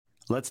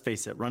Let's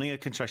face it, running a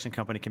construction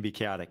company can be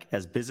chaotic.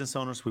 As business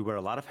owners, we wear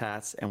a lot of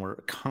hats and we're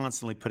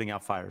constantly putting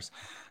out fires.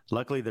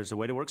 Luckily, there's a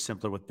way to work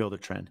simpler with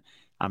Build-A-Trend.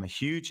 I'm a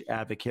huge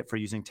advocate for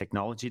using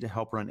technology to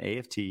help run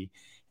AFT,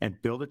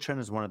 and Build-A-Trend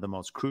is one of the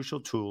most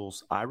crucial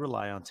tools I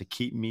rely on to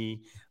keep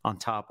me on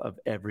top of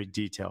every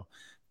detail.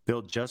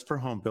 Built just for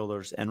home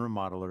builders and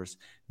remodelers,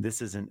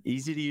 this is an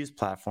easy-to-use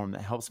platform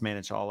that helps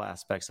manage all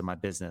aspects of my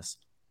business.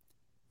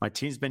 My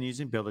team's been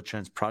using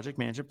Build-A-Trend's project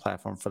management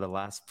platform for the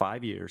last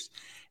 5 years,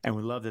 and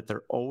we love that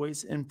they're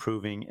always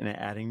improving and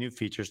adding new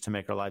features to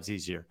make our lives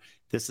easier.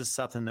 This is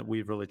something that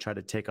we've really tried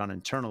to take on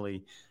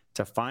internally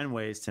to find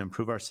ways to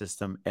improve our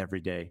system every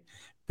day.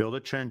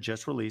 Build-A-Trend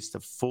just released a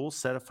full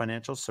set of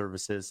financial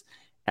services,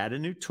 added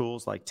new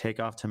tools like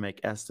Takeoff to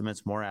make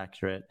estimates more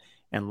accurate,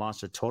 and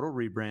launched a total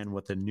rebrand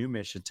with a new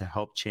mission to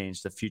help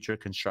change the future of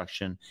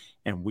construction,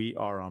 and we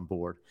are on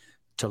board.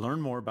 To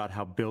learn more about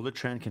how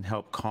Build-A-Trend can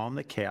help calm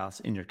the chaos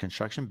in your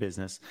construction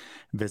business,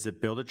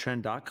 visit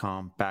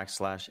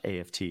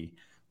buildatrend.com/AFT.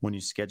 When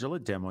you schedule a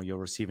demo, you'll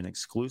receive an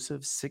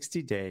exclusive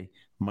 60-day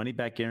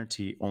money-back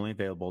guarantee only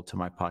available to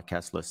my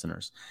podcast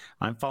listeners.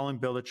 I'm following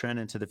Build-A-Trend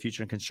into the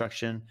future in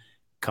construction.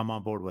 Come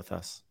on board with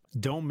us.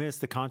 Don't miss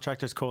the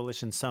Contractors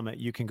Coalition Summit.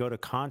 You can go to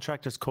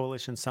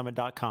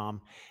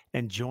contractorscoalitionsummit.com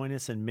and join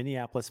us in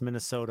Minneapolis,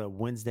 Minnesota,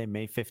 Wednesday,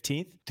 May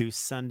 15th through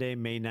Sunday,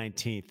 May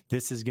 19th.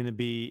 This is going to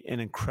be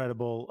an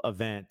incredible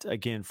event.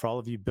 Again, for all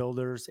of you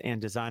builders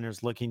and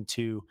designers looking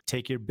to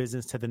take your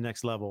business to the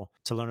next level,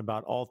 to learn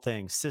about all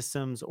things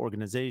systems,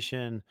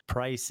 organization,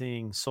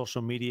 pricing,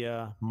 social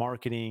media,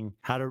 marketing,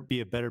 how to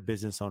be a better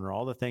business owner,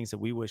 all the things that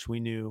we wish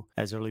we knew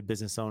as early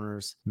business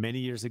owners many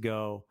years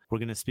ago. We're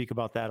going to speak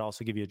about that,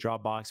 also give you a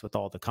Dropbox with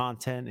all the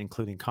content,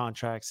 including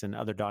contracts and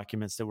other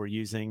documents that we're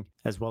using,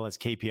 as well as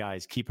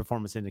KPIs, key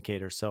performance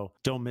indicators. So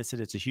don't miss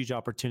it. It's a huge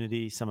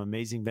opportunity. Some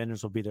amazing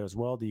vendors will be there as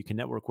well that you can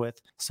network with.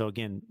 So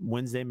again,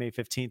 Wednesday, May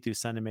 15th through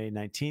Sunday, May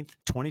 19th,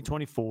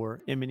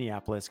 2024 in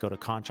Minneapolis. Go to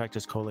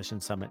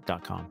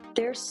contractorscoalitionsummit.com.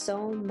 There's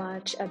so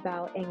much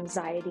about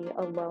anxiety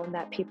alone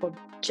that people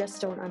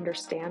just don't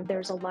understand.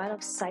 There's a lot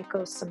of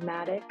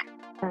psychosomatic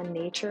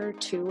nature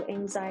to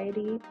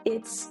anxiety.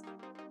 It's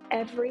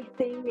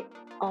everything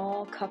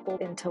all coupled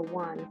into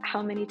one.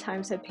 How many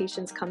times have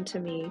patients come to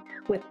me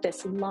with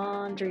this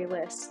laundry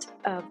list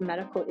of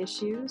medical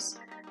issues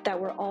that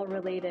were all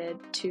related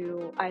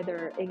to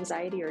either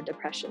anxiety or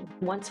depression?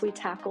 Once we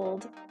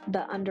tackled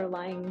the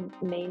underlying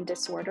main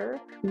disorder,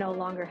 no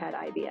longer had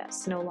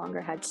IBS, no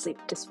longer had sleep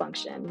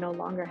dysfunction, no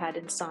longer had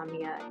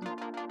insomnia.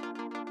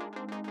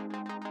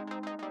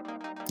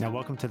 Now,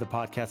 welcome to the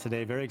podcast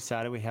today. Very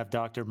excited. We have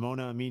Dr.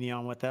 Mona Amini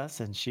on with us,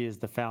 and she is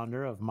the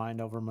founder of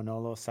Mind Over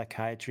Manolo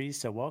Psychiatry.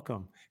 So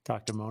welcome,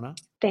 Dr. Mona.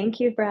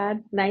 Thank you,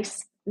 Brad.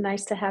 Nice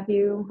to have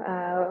you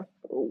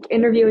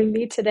interviewing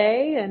me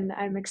today, and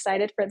I'm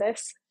excited for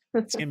this.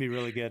 It's going to be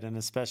really good, and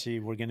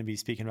especially we're going to be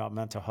speaking about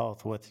mental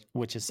health,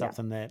 which is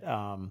something that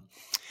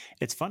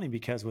it's funny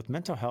because with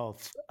mental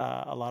health,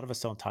 a lot of us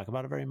don't talk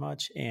about it very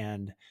much.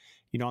 And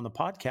on the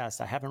podcast,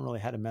 I haven't really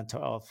had a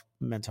mental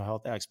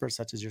health expert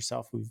such as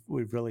yourself.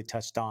 We've really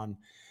touched on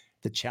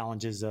the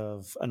challenges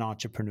of an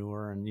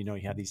entrepreneur, and you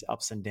have these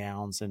ups and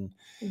downs, and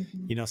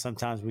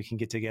sometimes we can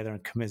get together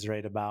and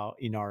commiserate about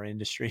our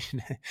industry,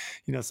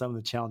 and some of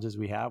the challenges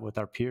we have with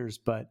our peers.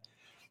 But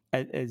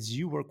as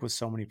you work with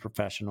so many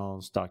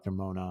professionals, Dr.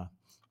 Mona,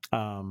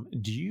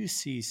 do you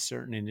see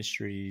certain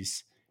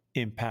industries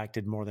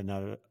impacted more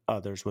than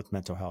others with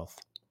mental health?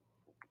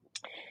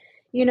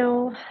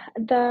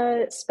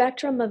 The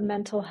spectrum of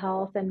mental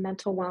health and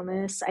mental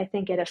wellness, I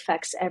think it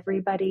affects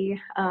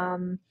everybody.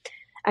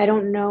 I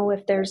don't know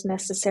if there's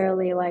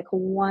necessarily like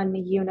one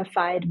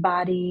unified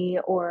body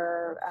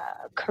or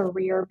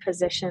career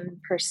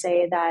position per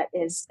se that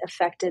is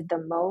affected the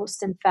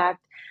most. In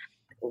fact,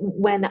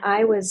 when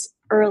I was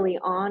early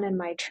on in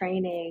my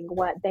training,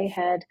 what they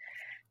had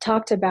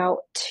talked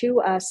about to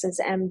us as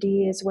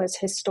MDs was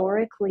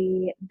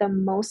historically the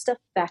most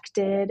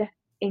affected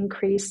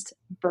increased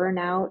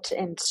burnout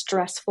and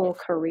stressful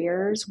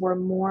careers were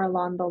more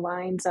along the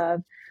lines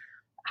of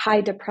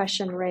high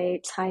depression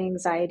rates, high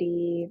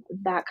anxiety,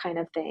 that kind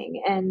of thing.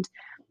 And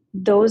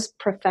those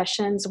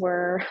professions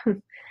were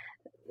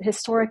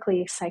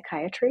historically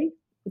psychiatry,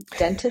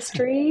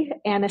 dentistry,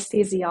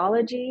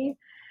 anesthesiology,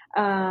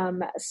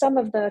 some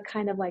of the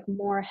kind of like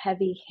more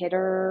heavy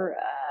hitter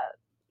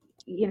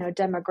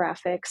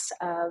demographics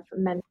of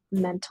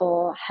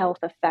mental health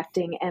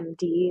affecting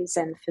MDs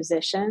and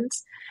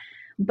physicians.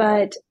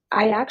 But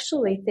I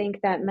actually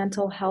think that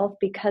mental health,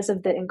 because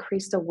of the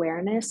increased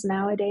awareness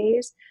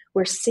nowadays,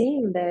 we're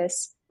seeing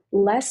this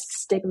less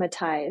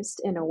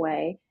stigmatized in a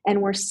way,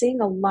 and we're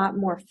seeing a lot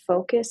more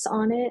focus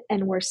on it,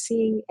 and we're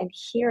seeing and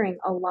hearing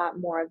a lot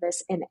more of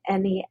this in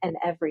any and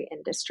every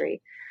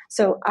industry.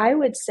 So I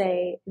would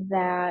say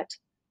that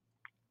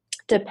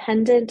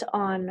dependent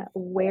on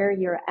where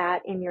you're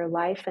at in your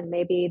life and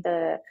maybe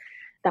the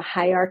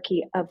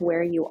hierarchy of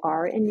where you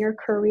are in your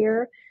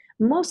career,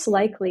 most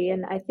likely,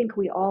 and I think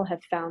we all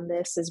have found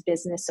this as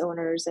business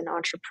owners and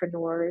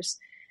entrepreneurs,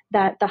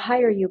 that the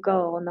higher you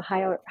go and the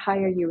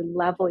higher you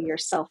level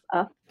yourself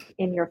up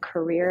in your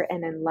career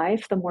and in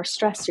life, the more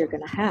stress you're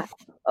going to have.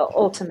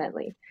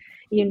 Ultimately,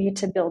 you need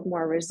to build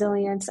more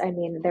resilience. I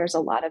mean, there's a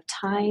lot of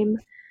time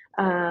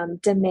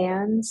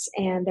demands,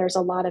 and there's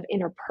a lot of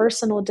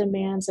interpersonal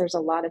demands. There's a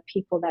lot of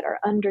people that are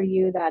under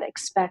you that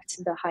expect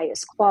the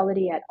highest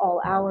quality at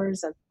all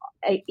hours of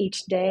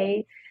each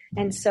day.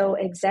 And so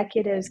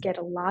executives get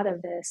a lot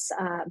of this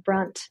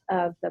brunt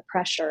of the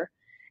pressure.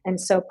 And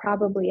so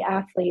probably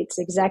athletes,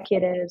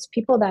 executives,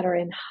 people that are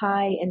in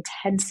high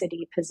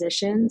intensity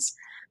positions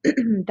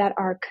that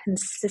are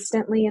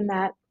consistently in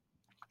that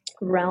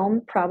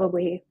realm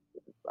probably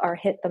are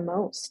hit the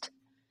most.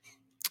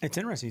 It's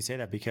interesting you say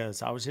that,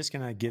 because I was just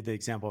going to give the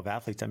example of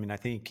athletes. I mean, I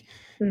think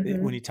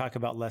when you talk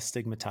about less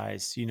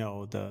stigmatized,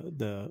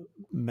 the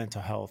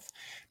mental health,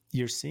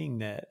 you're seeing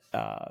that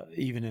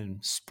even in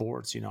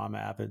sports. I'm an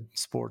avid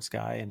sports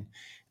guy, and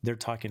they're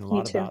talking a Me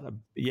lot too.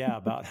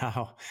 about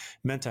how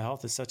mental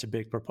health is such a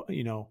big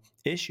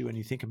issue. And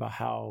you think about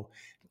how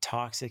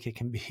toxic it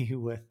can be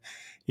with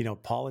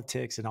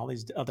politics and all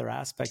these other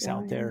aspects Oh,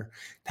 out yeah. there.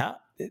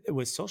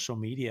 With social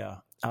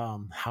media,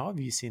 how have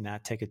you seen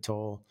that take a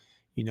toll,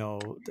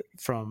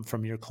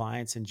 from your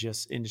clients and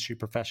just industry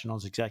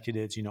professionals,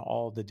 executives,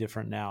 all the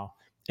different now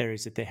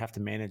areas that they have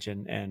to manage,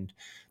 and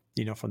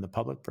from the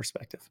public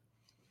perspective?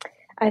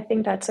 I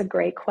think that's a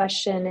great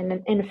question.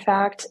 And in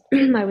fact,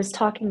 I was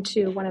talking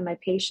to one of my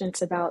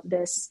patients about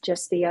this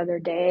just the other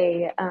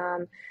day.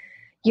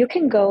 You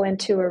can go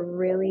into a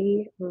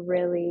really,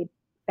 really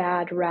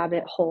bad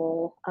rabbit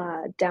hole,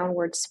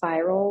 downward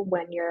spiral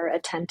when you're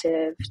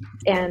attentive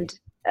and,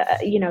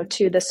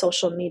 to the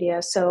social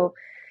media. So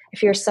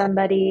if you're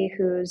somebody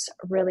who's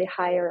really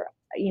high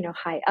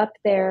up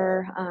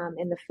there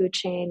in the food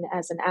chain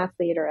as an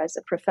athlete or as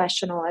a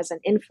professional, as an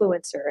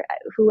influencer,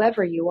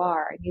 whoever you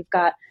are, and you've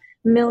got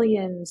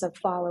millions of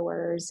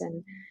followers,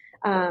 and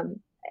um,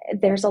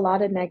 there's a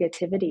lot of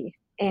negativity.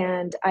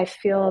 And I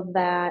feel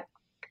that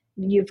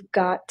you've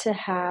got to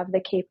have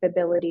the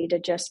capability to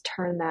just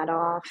turn that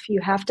off.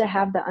 You have to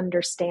have the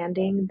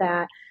understanding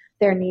that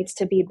there needs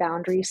to be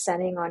boundary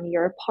setting on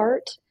your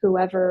part,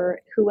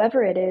 whoever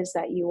it is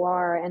that you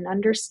are, and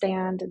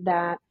understand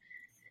that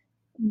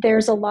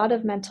there's a lot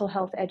of mental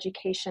health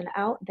education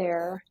out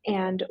there,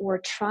 and we're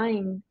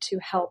trying to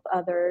help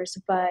others,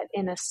 but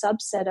in a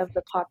subset of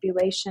the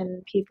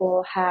population,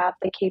 people have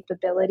the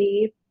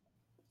capability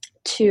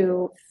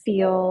to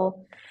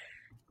feel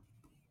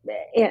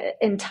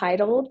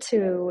entitled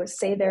to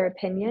say their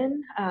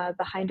opinion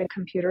behind a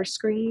computer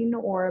screen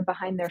or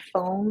behind their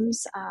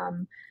phones,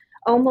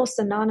 almost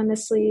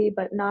anonymously,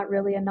 but not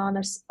really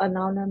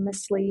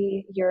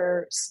anonymously.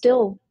 You're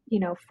still,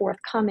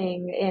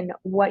 forthcoming in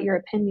what your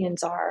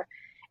opinions are,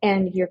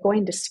 and you're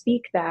going to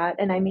speak that.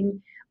 And I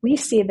mean, we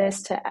see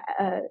this to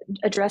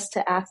address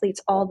to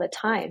athletes all the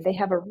time. They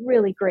have a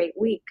really great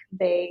week.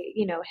 They,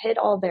 hit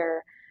all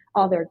their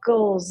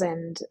goals,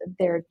 and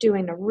they're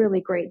doing a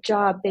really great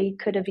job. They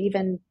could have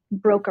even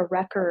broke a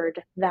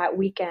record that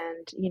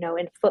weekend,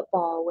 in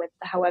football with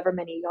however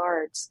many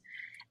yards.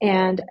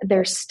 And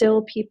there's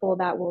still people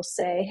that will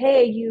say,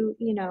 hey,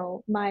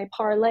 my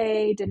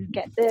parlay didn't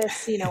get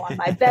this, on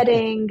my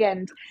betting.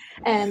 And,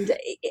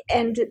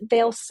 and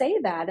they'll say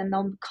that, and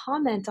they'll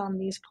comment on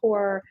these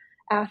poor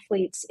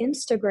athletes'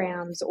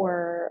 Instagrams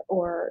or,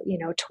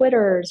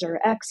 Twitters or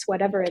X,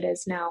 whatever it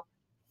is now.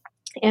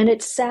 And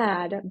it's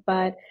sad,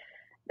 but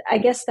I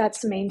guess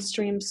that's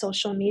mainstream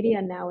social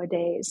media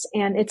nowadays.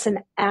 And it's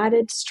an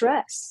added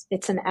stress.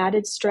 It's an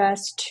added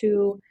stress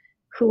to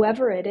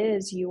whoever it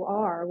is you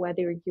are,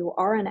 whether you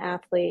are an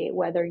athlete,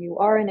 whether you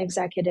are an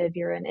executive,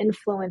 you're an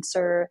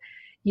influencer,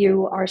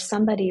 you are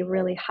somebody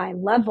really high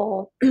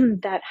level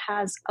that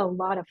has a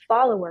lot of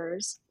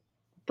followers.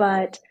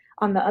 But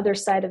on the other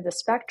side of the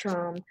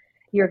spectrum,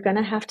 you're going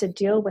to have to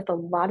deal with a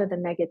lot of the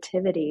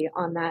negativity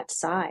on that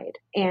side.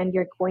 And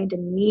you're going to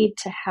need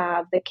to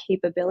have the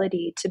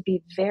capability to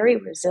be very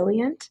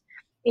resilient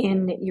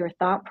in your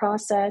thought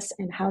process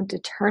and how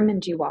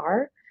determined you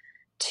are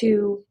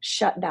to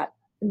shut that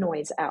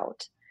noise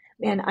out.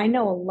 And I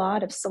know a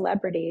lot of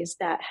celebrities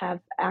that have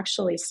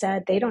actually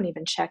said they don't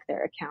even check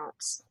their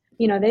accounts.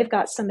 They've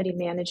got somebody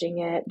managing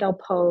it. They'll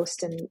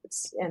post and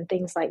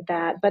things like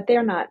that, but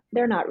they're not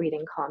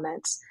reading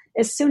comments.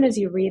 As soon as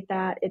you read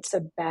that, it's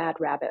a bad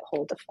rabbit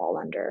hole to fall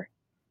under.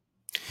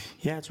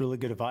 Yeah, it's really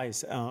good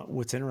advice.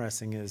 What's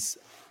interesting is,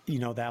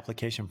 the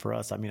application for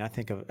us. I mean, I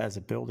think of as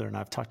a builder, and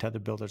I've talked to other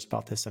builders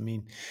about this. I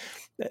mean,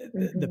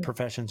 the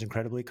profession's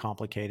incredibly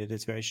complicated.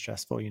 It's very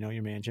stressful.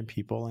 You're managing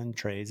people and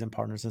trades and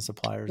partners and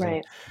suppliers,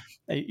 Right.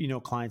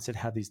 and clients that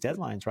have these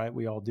deadlines, right?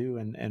 We all do,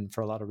 and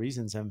for a lot of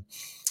reasons. And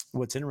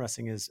what's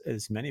interesting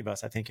is many of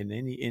us, I think, in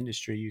any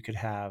industry, you could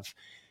have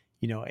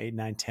 8,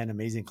 9, 10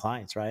 amazing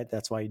clients, right?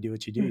 That's why you do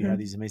what you do. You have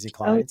these amazing Oh,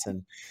 clients,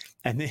 and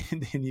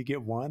then you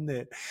get one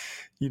that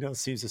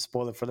seems to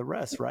spoil it for the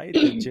rest, right?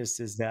 That just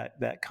is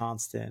that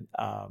constant.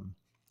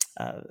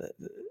 Uh,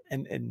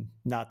 and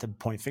not to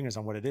point fingers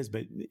on what it is,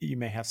 but you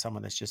may have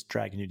someone that's just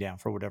dragging you down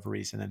for whatever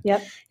reason. And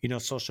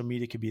yep. social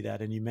media could be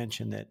that. And you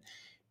mentioned that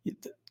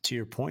To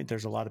your point,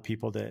 there's a lot of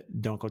people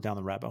that don't go down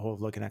the rabbit hole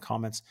of looking at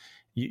comments.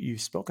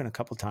 You've spoken a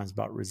couple of times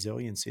about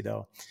resiliency,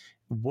 though.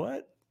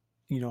 What,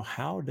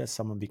 how does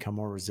someone become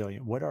more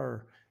resilient? What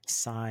are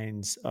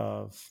signs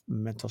of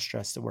mental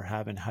stress that we're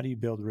having? How do you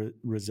build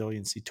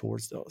resiliency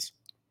towards those?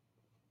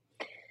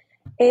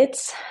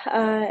 It's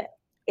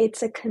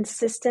it's a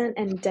consistent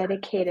and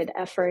dedicated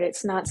effort.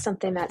 It's not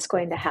something that's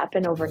going to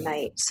happen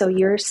overnight. So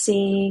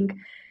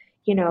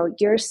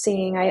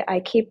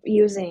I keep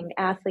using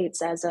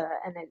athletes as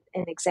an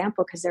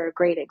example because they're a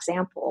great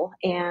example.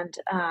 And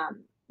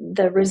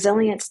the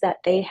resilience that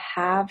they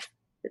have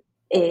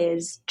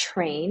is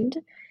trained,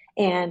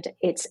 and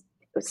it's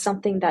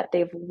something that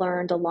they've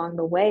learned along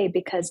the way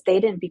because they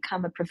didn't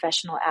become a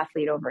professional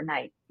athlete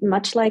overnight.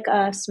 Much like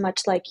us,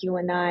 much like you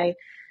and I,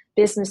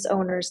 business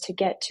owners, to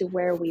get to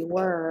where we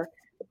were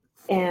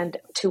and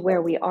to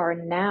where we are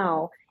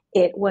now,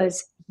 it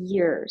was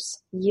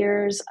years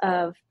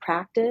of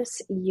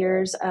practice,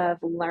 years of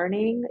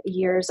learning,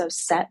 years of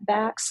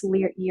setbacks,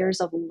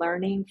 years of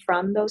learning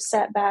from those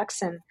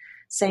setbacks and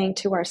saying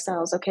to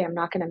ourselves, okay, I'm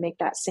not going to make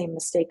that same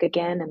mistake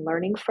again, and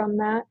learning from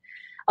that.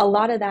 A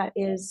lot of that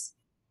is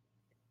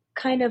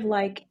kind of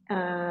like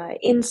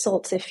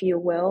insults, if you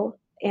will,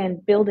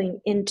 and building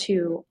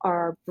into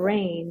our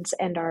brains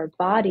and our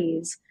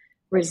bodies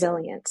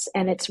resilience.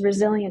 And it's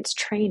resilience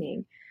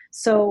training.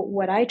 So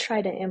what I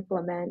try to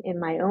implement in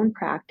my own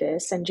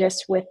practice, and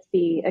just with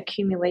the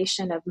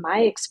accumulation of my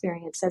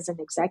experience as an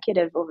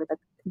executive over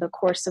the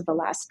course of the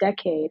last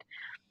decade,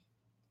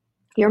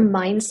 your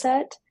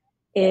mindset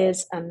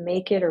is a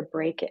make it or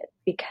break it,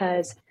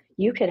 because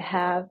you could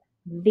have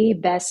the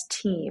best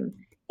team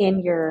in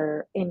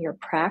your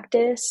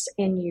practice,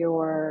 in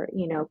your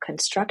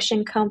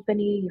construction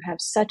company. You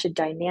have such a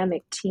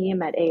dynamic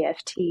team at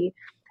AFT.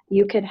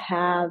 You could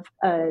have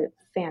a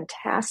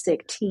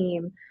fantastic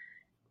team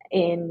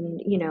in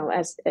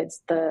as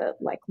the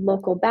like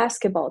local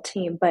basketball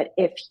team, but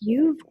if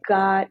you've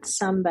got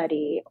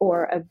somebody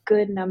or a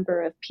good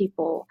number of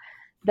people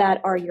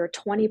that are your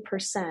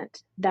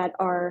 20% that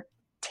are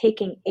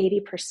taking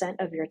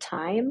 80% of your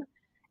time,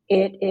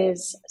 it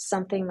is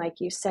something, like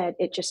you said,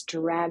 it just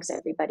drags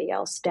everybody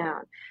else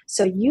down.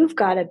 So you've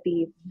got to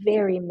be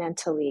very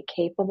mentally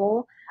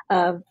capable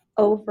of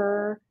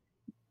over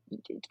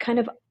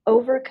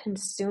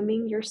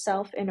consuming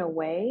yourself in a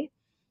way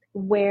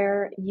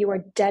where you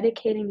are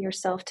dedicating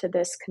yourself to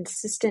this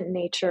consistent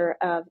nature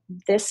of,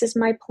 this is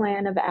my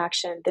plan of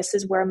action, this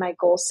is where my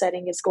goal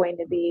setting is going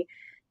to be,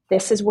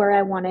 this is where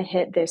I want to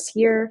hit this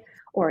year,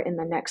 or in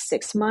the next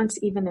 6 months,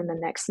 even in the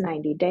next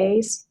 90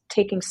 days,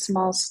 taking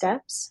small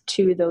steps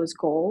to those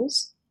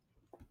goals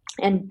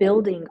and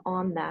building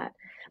on that.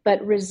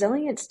 But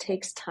resilience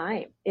takes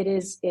time. It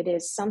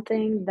is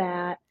something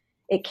that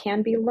it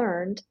can be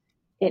learned.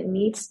 It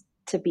needs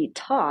to be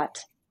taught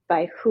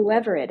by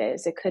whoever it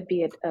is. It could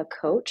be a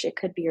coach, it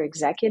could be your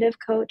executive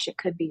coach, it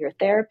could be your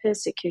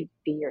therapist, it could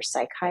be your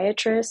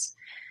psychiatrist,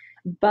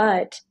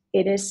 but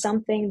it is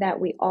something that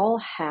we all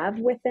have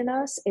within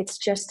us. It's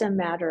just a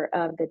matter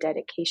of the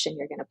dedication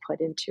you're going to put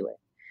into it.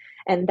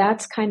 And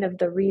that's kind of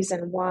the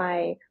reason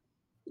why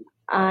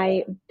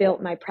I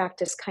built my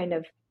practice kind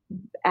of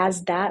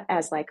as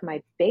like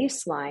my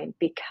baseline,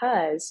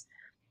 because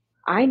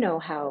I know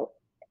how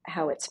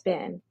it's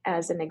been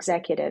as an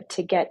executive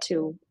to get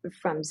to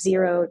from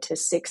 0 to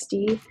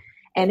 60.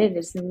 And it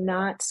is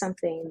not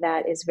something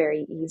that is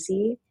very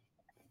easy.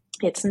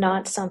 It's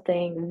not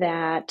something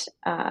that,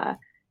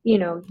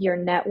 your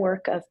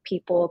network of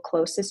people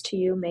closest to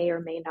you may or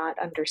may not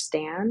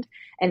understand.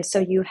 And so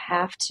you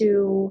have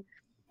to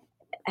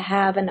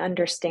have an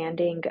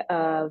understanding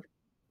of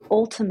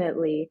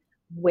ultimately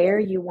where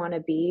you want to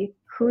be,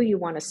 who you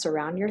want to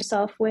surround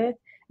yourself with,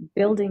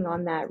 building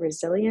on that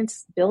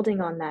resilience,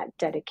 building on that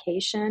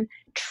dedication,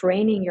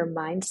 training your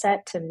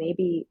mindset to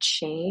maybe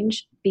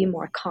change, be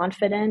more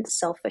confident,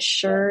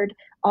 self-assured,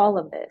 all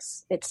of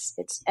this.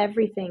 It's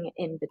everything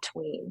in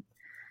between.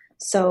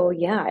 So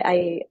yeah,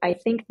 I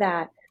think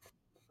that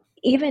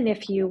even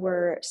if you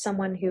were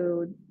someone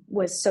who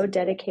was so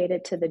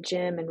dedicated to the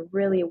gym and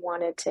really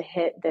wanted to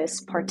hit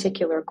this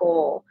particular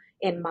goal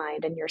in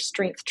mind and your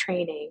strength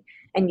training,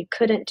 and you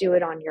couldn't do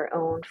it on your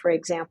own, for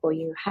example,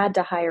 you had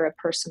to hire a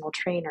personal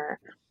trainer,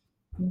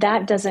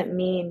 that doesn't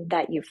mean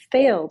that you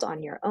failed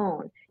on your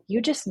own. You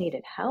just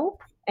needed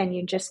help, and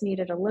you just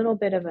needed a little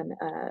bit of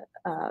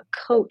a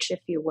coach,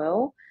 if you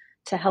will,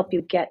 to help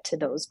you get to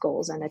those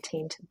goals and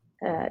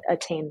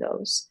attain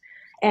those.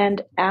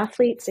 And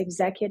athletes,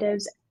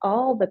 executives,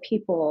 all the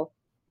people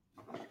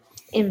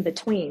in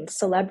between,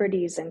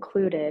 celebrities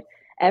included,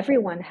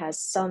 everyone has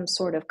some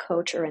sort of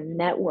coach or a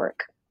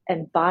network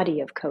and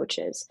body of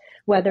coaches,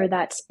 whether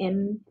that's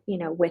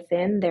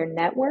within their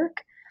network,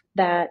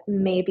 that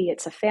maybe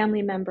it's a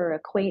family member,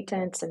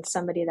 acquaintance, and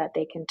somebody that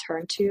they can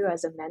turn to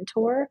as a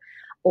mentor,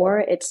 or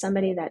it's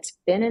somebody that's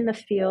been in the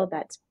field,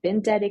 that's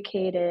been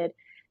dedicated,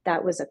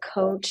 that was a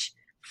coach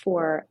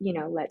for,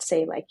 let's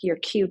say like your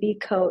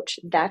QB coach,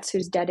 that's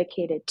who's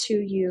dedicated to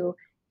you,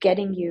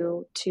 getting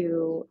you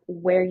to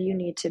where you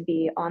need to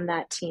be on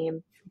that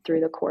team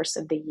through the course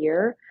of the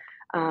year.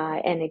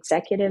 And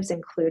executives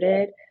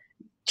included,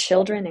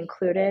 children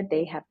included,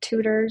 they have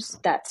tutors.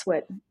 That's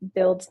what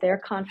builds their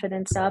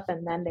confidence up,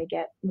 and then they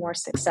get more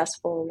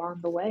successful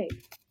along the way.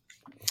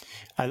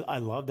 I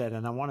love that.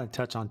 And I want to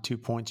touch on 2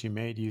 points you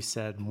made. You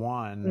said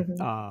one,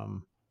 Mm-hmm.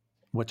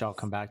 which I'll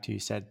come back to. You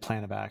said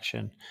plan of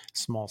action,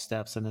 small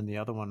steps. And then the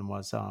other one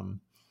was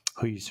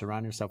who you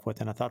surround yourself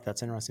with. And I thought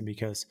that's interesting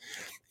because,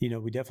 we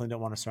definitely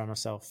don't want to surround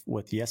ourselves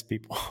with yes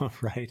people,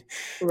 right?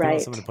 You want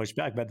Right, someone to push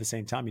back, but at the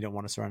same time, you don't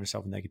want to surround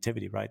yourself with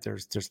negativity, right?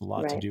 There's a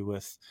lot to right. do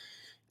with,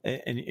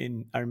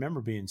 and I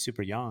remember being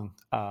super young.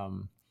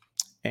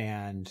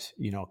 And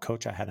a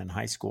coach I had in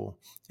high school,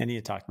 and he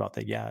had talked about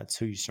that. Yeah, it's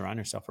who you surround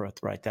yourself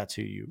with, right? That's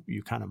who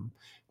you kind of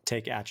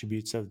take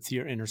attributes of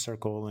your inner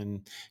circle,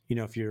 and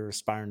if you're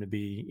aspiring to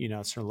be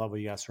a certain level,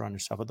 you got to surround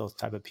yourself with those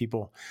type of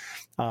people.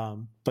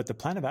 But the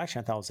plan of action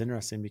I thought was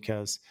interesting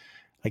because,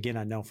 again,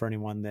 I know for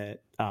anyone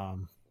that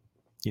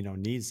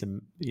needs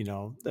them,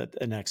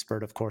 an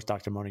expert, of course,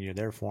 Dr. Mona, you're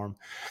there for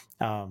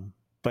him.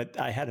 But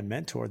I had a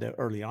mentor that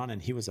early on, and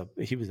he was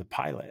a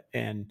pilot,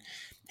 and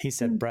he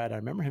said, Mm. Brad, I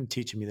remember him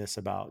teaching me this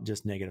about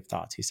just negative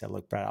thoughts. He said,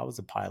 look, Brad, I was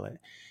a pilot,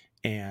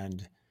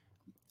 and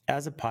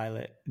as a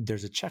pilot,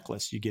 there's a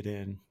checklist. You get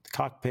in the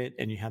cockpit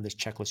and you have this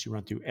checklist you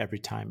run through every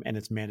time, and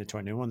it's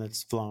mandatory. Anyone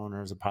that's flown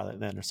or is a pilot,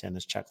 they understand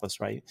this checklist,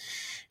 right?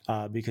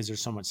 Because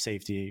there's so much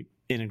safety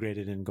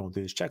integrated in going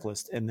through this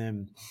checklist. And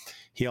then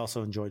he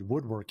also enjoyed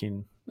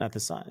woodworking at the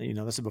time.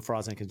 This is before I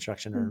was in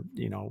construction or,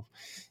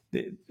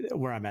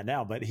 where I'm at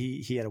now, but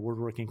he had a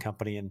woodworking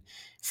company, and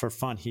for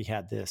fun, he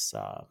had this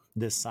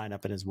sign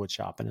up in his wood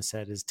shop, and it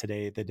said, "Is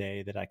today the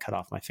day that I cut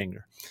off my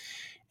finger?"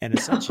 And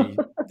essentially,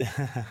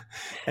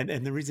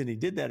 and the reason he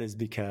did that is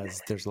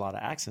because there's a lot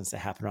of accidents that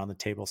happen around the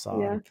table saw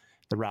Yeah, and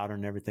the router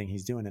and everything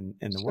he's doing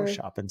in the sure.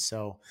 workshop. And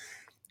so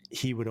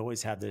he would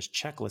always have this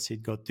checklist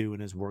he'd go through in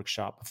his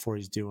workshop before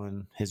he's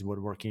doing his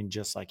woodworking,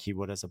 just like he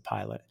would as a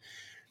pilot.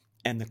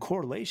 And the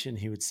correlation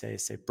he would say,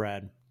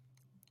 Brad,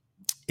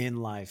 in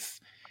life,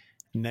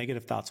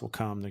 negative thoughts will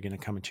come. They're going to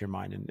come into your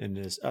mind. And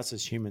as us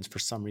as humans, for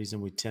some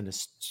reason, we tend to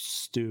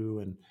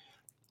stew and,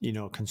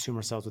 consume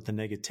ourselves with the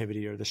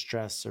negativity or the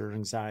stress or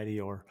anxiety,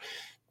 or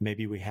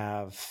maybe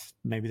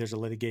there's a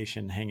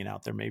litigation hanging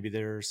out there. Maybe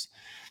there's,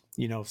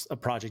 a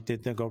project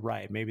didn't go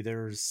right. Maybe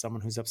there's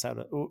someone who's upset,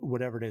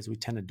 whatever it is, we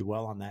tend to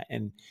dwell on that.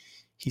 And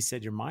he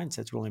said, your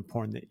mindset's really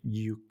important, that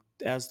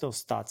as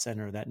those thoughts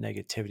enter that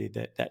negativity,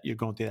 that you're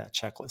going through that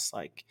checklist,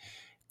 like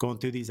going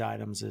through these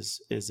items.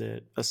 Is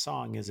it a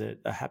song? Is it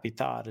a happy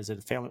thought? Is it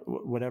a family?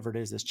 Whatever it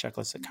is, this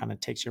checklist that kind of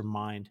takes your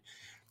mind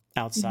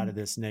outside Mm-hmm. of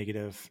this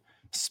negative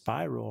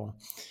spiral.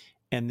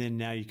 And then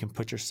now you can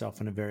put yourself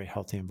in a very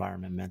healthy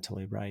environment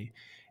mentally, right?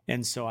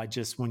 And so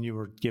when you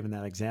were giving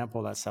that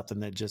example, that's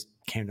something that just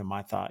came to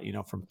my thought,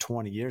 from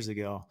 20 years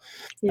ago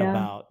Yeah.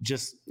 about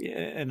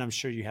and I'm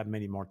sure you have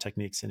many more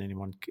techniques than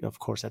anyone, of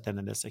course, at the end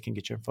of this, I can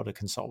get your info to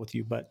consult with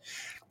you. But,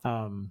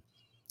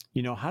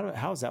 how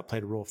has that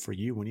played a role for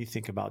you when you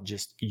think about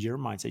just your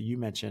mindset? You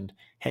mentioned,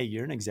 hey,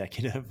 you're an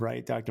executive,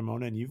 right, Dr.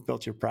 Mona, and you've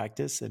built your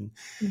practice, and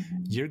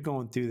Mm-hmm. you're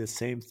going through the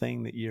same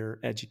thing that you're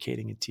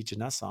educating and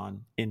teaching us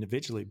on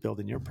individually,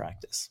 building your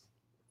practice.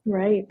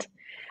 Right.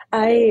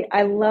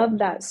 I love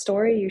that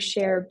story you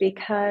share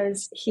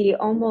because he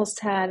almost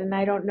had, and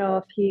I don't know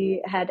if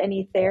he had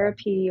any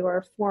therapy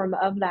or form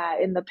of that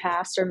in the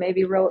past, or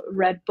maybe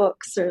read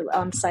books or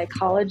on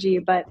psychology,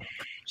 but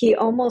he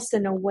almost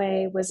in a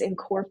way was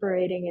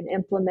incorporating and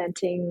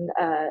implementing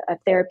a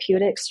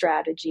therapeutic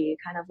strategy,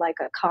 kind of like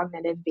a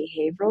cognitive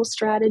behavioral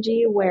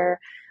strategy,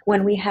 where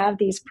when we have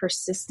these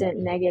persistent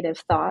negative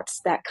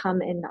thoughts that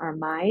come in our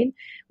mind,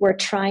 we're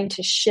trying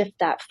to shift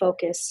that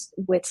focus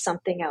with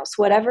something else,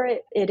 whatever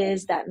it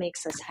is that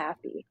makes us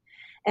happy.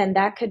 And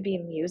that could be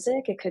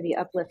music, it could be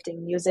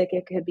uplifting music,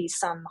 it could be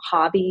some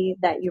hobby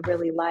that you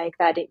really like,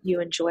 that you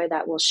enjoy,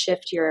 that will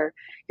shift your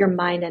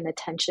mind and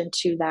attention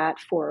to that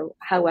for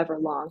however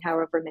long,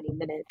 however many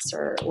minutes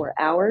or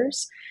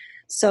hours.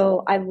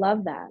 So I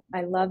love that.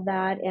 I love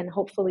that. And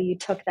hopefully you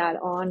took that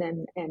on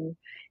and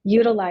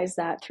utilize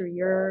that through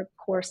your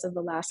course of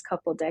the last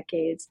couple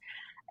decades.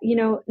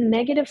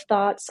 Negative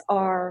thoughts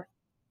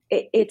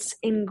it's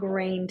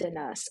ingrained in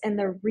us, and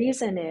the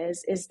reason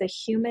is the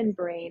human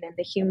brain and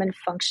the human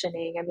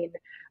functioning. I mean,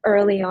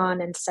 early on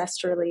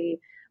ancestrally,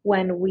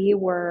 when we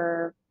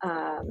were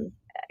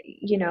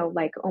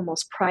like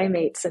almost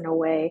primates in a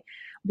way,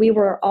 we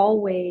were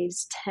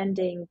always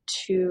tending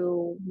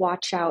to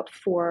watch out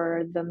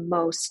for the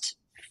most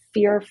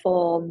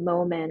fearful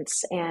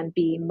moments and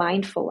be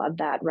mindful of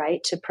that,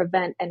 right, to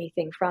prevent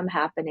anything from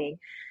happening.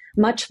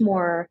 Much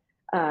more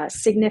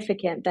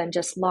significant than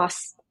just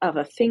loss of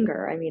a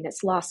finger. I mean,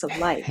 it's loss of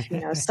life.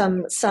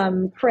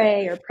 Some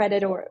prey or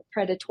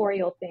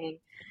predatorial thing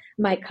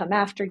might come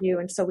after you,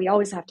 and so we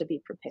always have to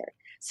be prepared.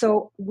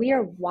 So we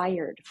are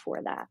wired for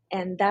that,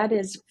 and that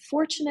is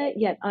fortunate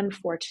yet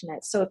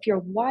unfortunate. So if you're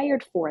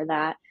wired for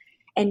that,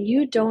 and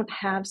you don't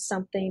have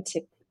something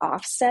to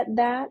offset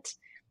that,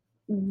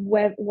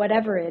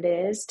 whatever it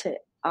is, to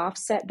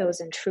offset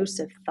those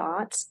intrusive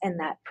thoughts and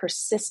that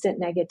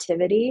persistent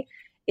negativity,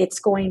 it's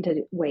going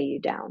to weigh you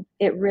down.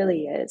 It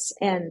really is.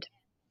 And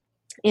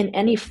in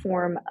any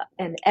form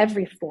and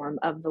every form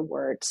of the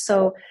word.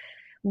 So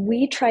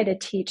we try to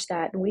teach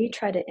that, and we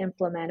try to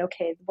implement,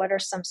 okay, what are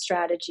some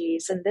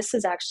strategies? And this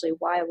is actually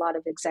why a lot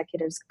of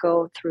executives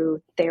go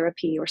through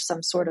therapy or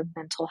some sort of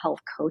mental health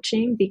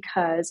coaching,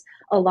 because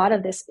a lot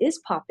of this is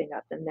popping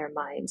up in their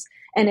minds.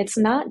 And it's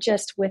not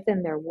just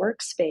within their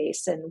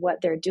workspace and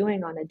what they're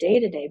doing on a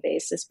day-to-day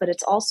basis, but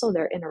it's also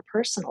their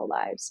interpersonal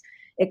lives.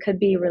 It could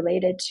be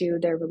related to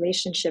their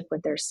relationship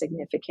with their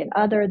significant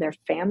other, their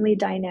family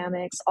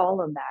dynamics, all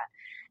of that.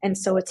 And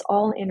so it's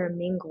all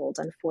intermingled,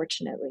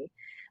 unfortunately.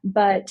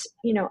 But,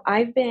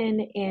 I've been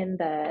in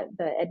the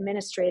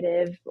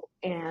administrative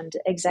and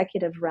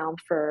executive realm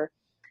for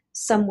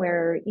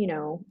somewhere,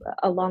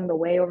 along the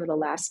way over the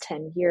last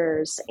 10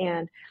 years.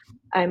 And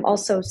I'm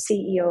also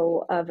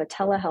CEO of a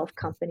telehealth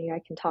company.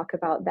 I can talk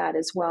about that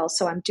as well.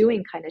 So I'm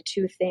doing kind of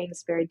two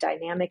things, very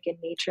dynamic in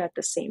nature at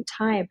the same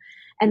time.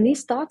 And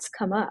these thoughts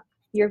come up.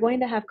 You're going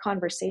to have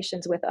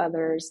conversations with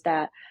others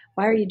that,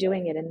 why are you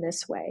doing it in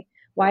this way?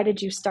 Why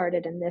did you start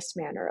it in this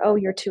manner? Oh,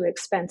 you're too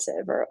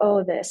expensive, or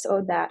oh, this,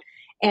 oh, that.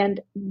 And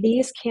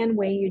these can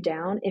weigh you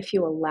down if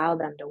you allow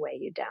them to weigh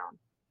you down.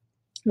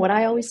 What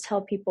I always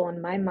tell people,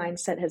 and my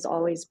mindset has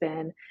always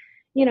been,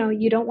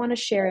 you don't want to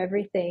share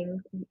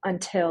everything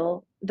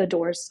until the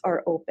doors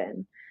are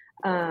open.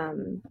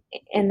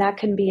 And that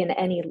can be in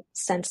any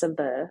sense of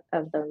the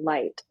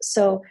light.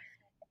 So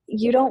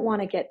you don't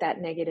want to get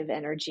that negative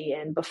energy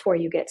in before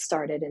you get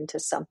started into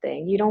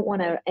something. You don't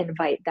want to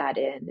invite that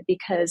in,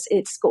 because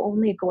it's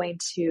only going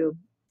to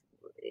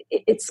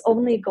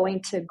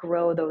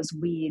grow those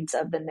weeds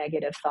of the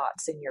negative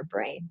thoughts in your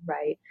brain,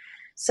 right?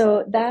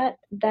 So that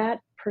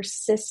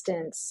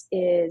persistence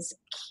is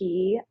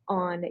key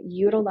on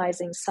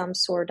utilizing some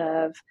sort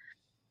of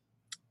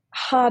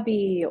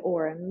hobby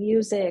or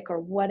music or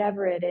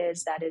whatever it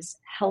is that is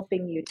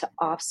helping you to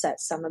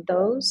offset some of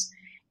those,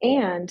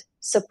 and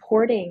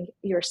supporting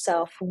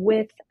yourself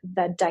with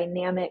the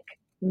dynamic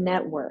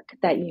network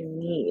that you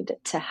need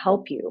to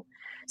help you.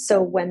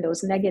 So when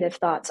those negative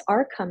thoughts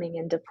are coming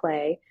into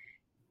play,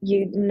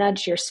 you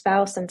nudge your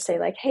spouse and say,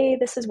 like, hey,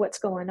 this is what's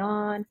going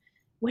on.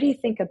 What do you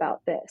think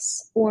about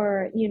this?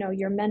 Or,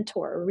 your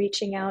mentor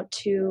reaching out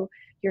to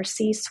your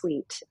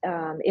C-suite,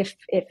 if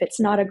it's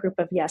not a group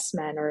of yes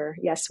men or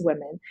yes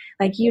women.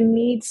 Like, you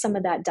need some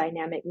of that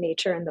dynamic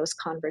nature in those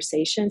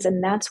conversations.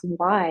 And that's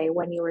why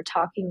when you were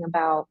talking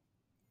about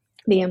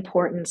the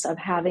importance of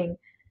having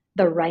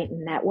the right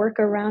network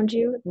around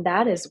you,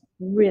 that is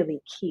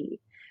really key,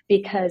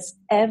 because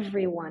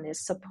everyone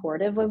is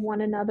supportive of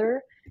one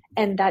another.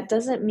 And that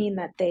doesn't mean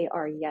that they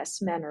are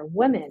yes men or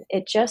women.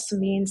 It just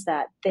means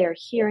that they're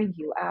hearing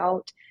you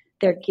out.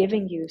 They're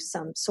giving you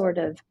some sort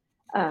of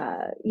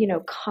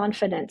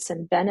confidence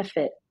and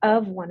benefit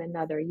of one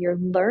another. You're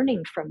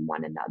learning from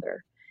one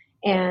another.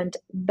 And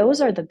those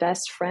are the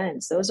best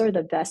friends. Those are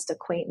the best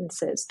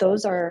acquaintances.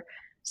 Those are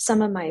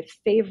some of my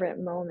favorite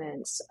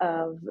moments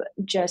of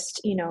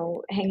just,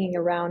 hanging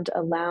around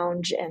a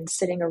lounge and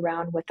sitting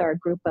around with our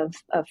group of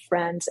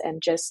friends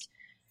and just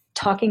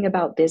talking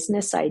about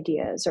business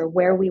ideas, or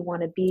where we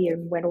want to be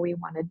and where we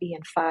want to be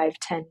in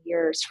 5-10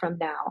 years from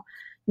now,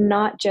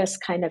 not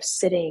just kind of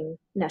sitting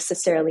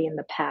necessarily in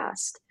the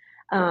past.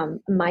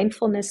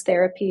 Mindfulness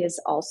therapy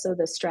is also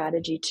the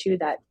strategy too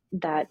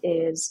that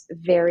is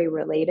very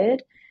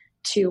related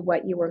to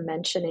what you were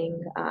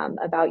mentioning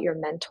about your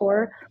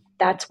mentor.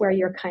 That's where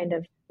you're kind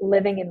of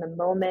living in the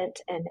moment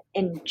and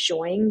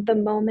enjoying the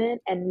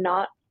moment, and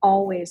not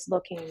always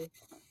looking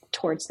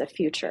towards the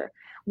future.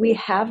 We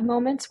have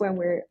moments when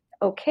we're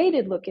okay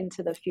to look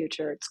into the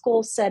future. It's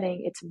goal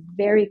setting. It's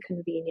very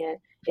convenient.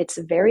 It's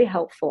very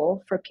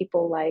helpful for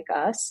people like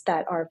us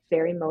that are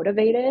very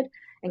motivated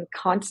and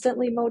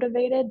constantly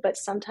motivated, but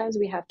sometimes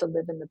we have to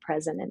live in the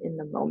present and in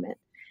the moment.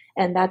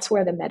 And that's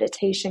where the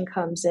meditation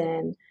comes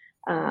in.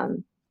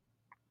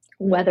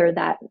 Whether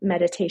that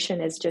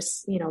meditation is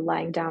just,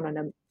 lying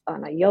down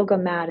on a yoga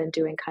mat and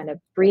doing kind of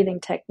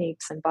breathing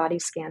techniques and body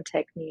scan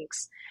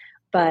techniques,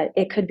 but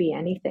it could be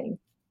anything.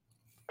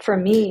 For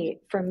me,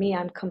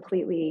 I'm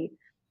completely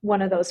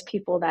one of those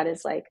people that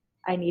is like,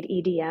 I need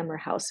EDM or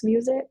house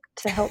music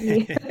to help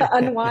me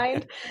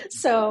unwind.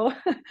 So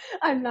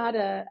I'm not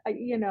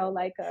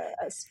like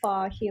a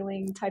spa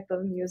healing type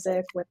of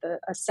music with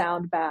a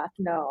sound bath.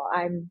 No,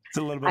 it's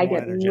a little bit I more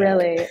get energetic.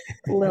 really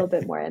a little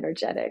bit more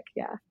energetic.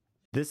 Yeah.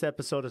 This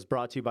episode is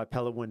brought to you by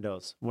Pella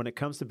Windows. When it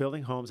comes to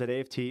building homes at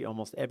AFT,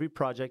 almost every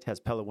project has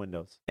Pella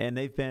Windows. And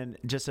they've been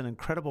just an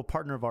incredible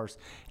partner of ours.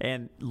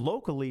 And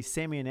locally,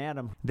 Sammy and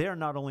Adam, they are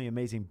not only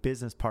amazing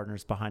business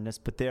partners behind us,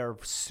 but they are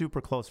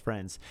super close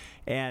friends.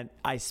 And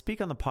I speak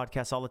on the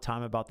podcast all the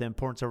time about the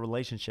importance of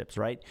relationships,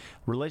 right?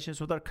 Relationships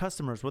with our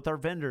customers, with our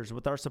vendors,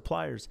 with our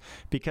suppliers.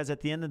 Because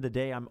at the end of the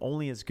day, I'm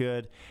only as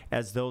good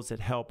as those that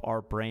help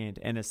our brand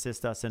and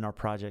assist us in our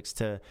projects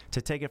to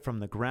take it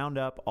from the ground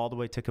up all the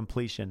way to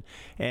completion.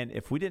 And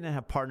if we didn't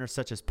have partners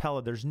such as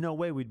Pella, there's no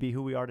way we'd be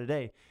who we are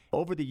today.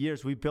 Over the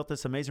years, we've built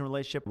this amazing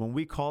relationship. When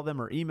we call them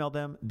or email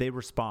them, they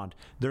respond.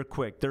 They're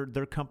quick.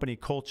 Their company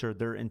culture,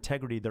 their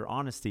integrity, their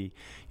honesty,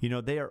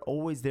 they are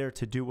always there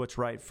to do what's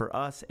right for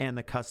us and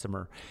the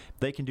customer.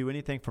 They can do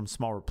anything from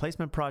small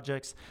replacement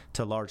projects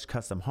to large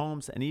custom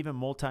homes and even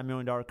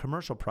multi-million-dollar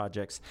commercial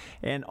projects.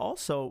 And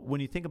also, when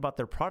you think about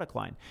their product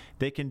line,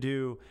 they can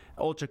do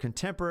ultra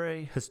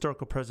contemporary,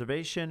 historical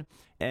preservation,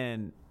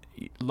 and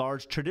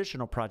large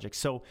traditional projects.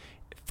 So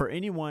for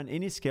anyone,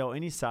 any scale,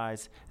 any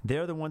size,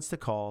 they're the ones to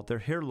call. They're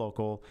here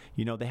local.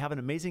 They have an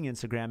amazing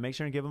Instagram. Make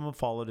sure and give them a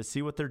follow to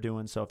see what they're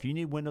doing. So if you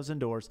need windows and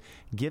doors,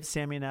 give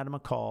Sammy and Adam a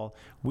call.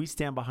 We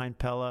stand behind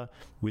Pella.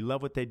 We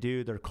love what they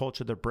do, their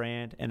culture, their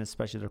brand, and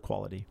especially their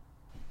quality.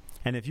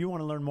 And if you want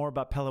to learn more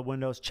about Pella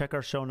Windows, check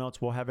our show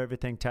notes. We'll have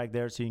everything tagged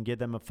there so you can give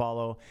them a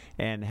follow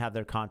and have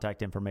their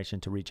contact information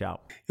to reach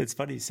out. It's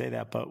funny you say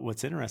that, but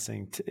what's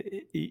interesting,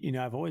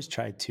 I've always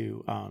tried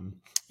to,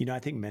 I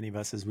think many of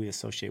us as we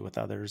associate with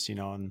others,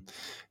 and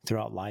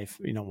throughout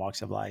life,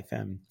 walks of life,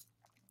 and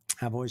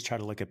I've always tried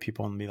to look at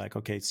people and be like,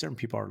 okay, certain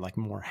people are like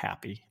more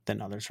happy than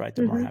others, right?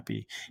 They're more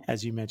happy.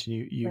 As you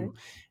mentioned,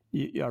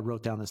 I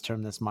wrote down this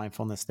term, this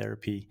mindfulness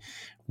therapy,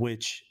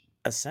 which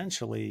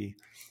essentially,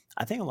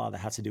 I think a lot of that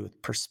has to do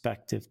with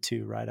perspective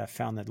too, right? I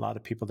found that a lot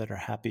of people that are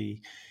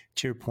happy,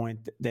 to your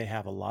point, they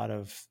have a lot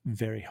of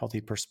very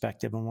healthy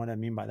perspective. And what I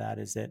mean by that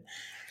is that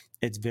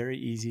it's very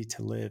easy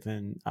to live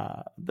in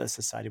the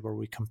society where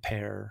we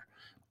compare,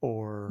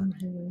 or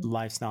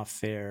life's not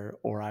fair,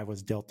 or I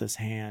was dealt this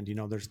hand.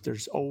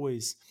 There's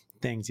always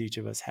things each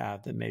of us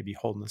have that may be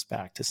holding us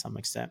back to some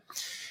extent.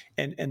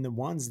 And the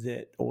ones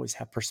that always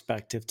have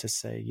perspective to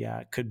say, yeah,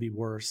 it could be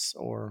worse,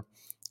 or,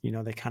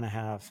 they kind of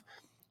have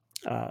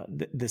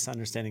this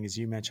understanding, as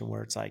you mentioned,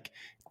 where it's like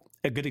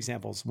a good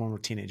example is when we're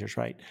teenagers,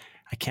 right?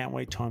 I can't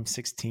wait till I'm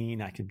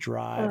 16. I can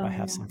drive. I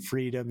have some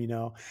freedom,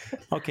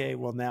 Okay,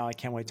 well, now I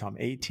can't wait till I'm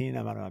 18.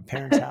 I'm out of my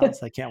parents'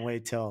 house. I can't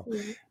wait till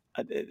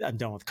I'm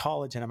done with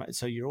college. And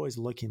so you're always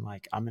looking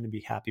like, I'm going to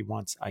be happy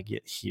once I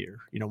get here.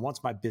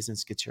 Once my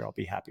business gets here, I'll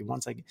be happy.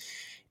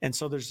 And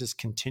so there's this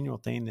continual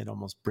thing that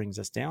almost brings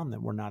us down,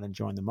 that we're not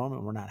enjoying the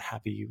moment. We're not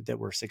happy that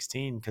we're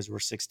 16 because we're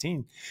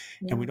 16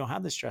 and we don't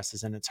have the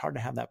stresses. And it's hard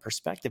to have that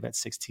perspective at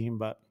 16,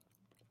 but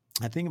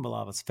I think a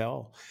lot of us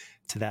fell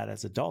to that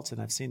as adults. And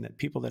I've seen that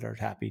people that are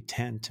happy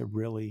tend to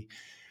really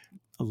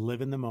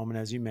live in the moment,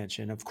 as you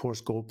mentioned. Of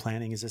course, goal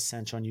planning is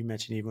essential. And you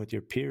mentioned even with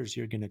your peers,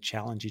 you're going to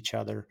challenge each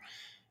other,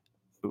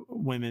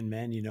 women,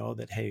 men,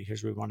 that, hey,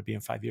 here's where we want to be in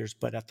 5 years.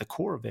 But at the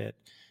core of it,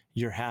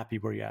 you're happy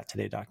where you're at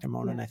today, Dr.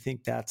 Mona. And I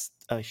think that's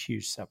a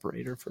huge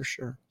separator for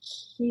sure.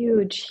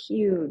 Huge.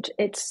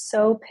 It's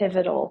so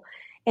pivotal.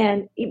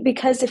 And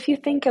because if you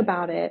think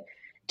about it,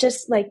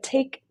 just like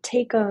take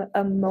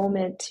a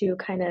moment to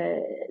kind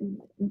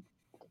of,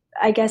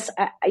 I guess,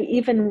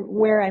 even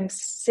where I'm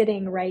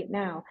sitting right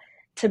now,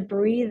 to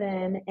breathe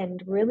in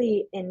and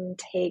really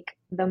intake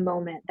the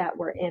moment that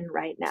we're in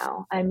right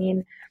now. I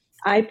mean,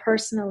 I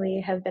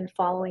personally have been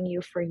following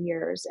you for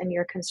years and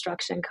your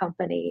construction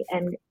company,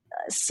 and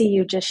see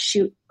you just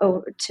shoot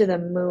over to the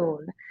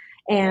moon.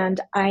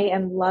 And I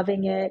am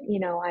loving it.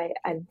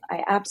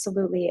 I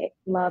absolutely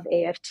love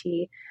AFT.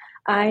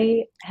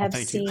 I have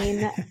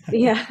seen,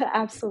 yeah,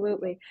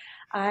 absolutely.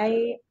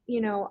 I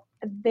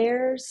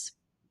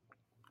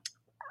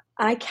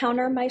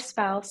counter my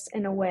spouse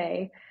in a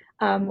way.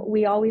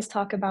 We always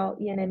talk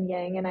about yin and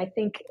yang, and I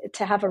think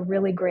to have a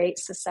really great,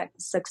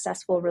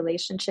 successful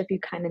relationship, you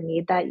kind of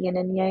need that yin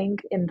and yang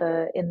in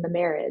the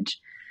marriage.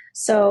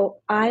 So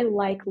I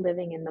like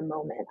living in the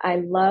moment. I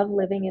love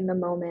living in the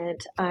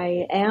moment.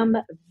 I am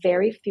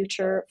very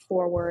future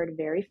forward,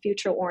 very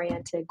future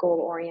oriented, goal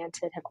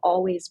oriented, have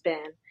always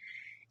been.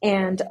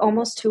 And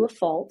almost to a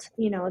fault,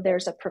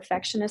 there's a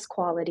perfectionist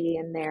quality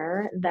in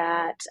there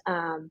that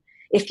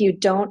if you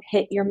don't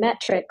hit your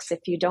metrics,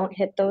 if you don't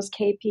hit those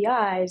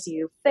KPIs,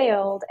 you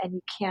failed, and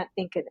you can't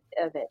think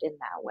of it in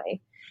that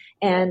way.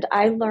 And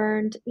I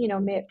learned,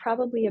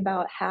 probably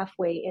about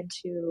halfway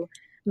into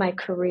my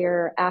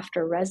career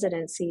after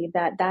residency,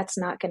 that that's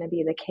not going to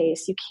be the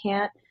case. You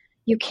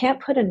can't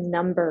put a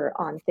number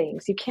on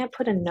things. You can't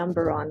put a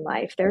number on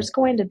life. There's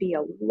going to be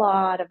a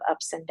lot of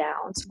ups and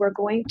downs.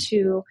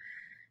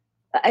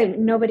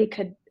 Nobody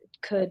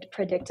could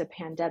predict a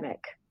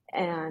pandemic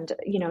and,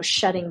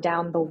 shutting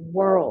down the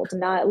world,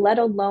 not let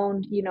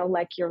alone,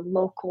 like your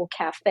local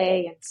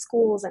cafe and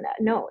schools. And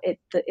no, it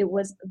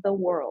was the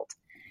world.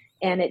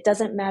 And it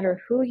doesn't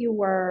matter who you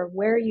were,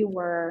 where you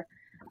were,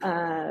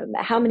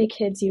 how many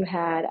kids you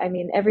had. I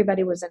mean,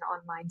 everybody was in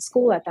online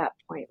school at that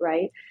point,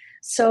 right?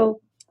 So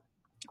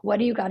what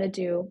do you got to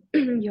do?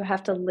 You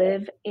have to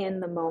live in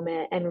the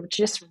moment and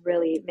just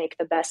really make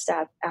the best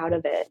out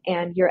of it.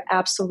 And you're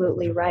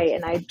absolutely right.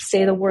 And I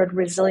say the word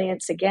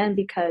resilience again,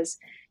 because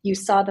you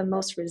saw the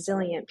most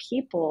resilient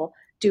people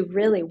do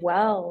really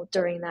well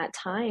during that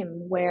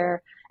time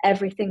where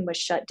everything was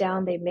shut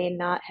down. They may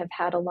not have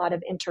had a lot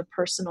of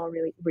interpersonal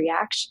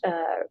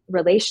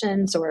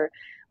relations or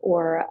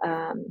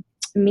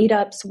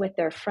meetups with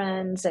their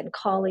friends and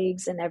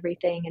colleagues and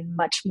everything, and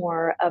much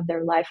more of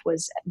their life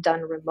was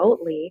done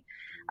remotely.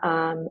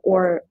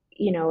 Or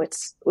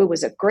it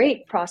was a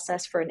great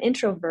process for an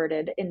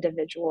introverted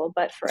individual,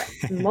 but for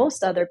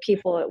most other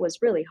people, it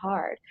was really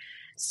hard.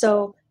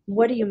 So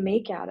what do you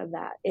make out of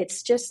that?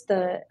 It's just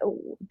the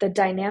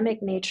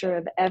dynamic nature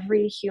of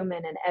every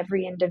human and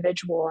every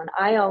individual. And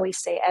I always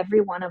say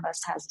every one of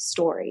us has a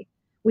story.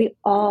 We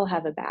all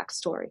have a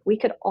backstory. We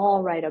could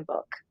all write a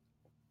book,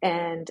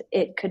 and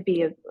it could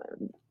be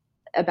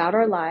about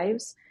our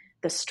lives,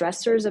 the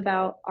stressors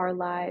about our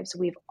lives.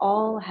 We've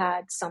all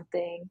had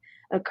something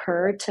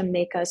occur to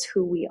make us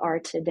who we are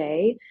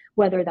today,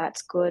 whether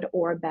that's good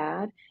or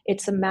bad.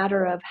 It's a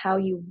matter of how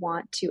you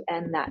want to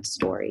end that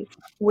story.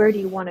 Where do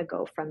you want to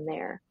go from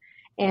there?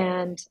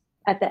 And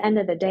at the end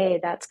of the day,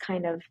 that's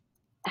kind of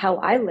how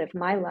I live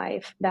my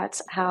life.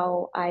 That's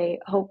how I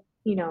hope,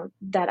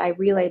 that I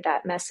relay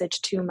that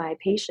message to my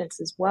patients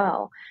as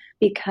well,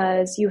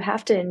 because you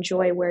have to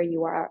enjoy where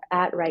you are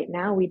at right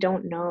now. We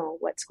don't know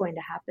what's going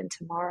to happen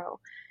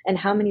tomorrow. And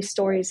how many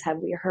stories have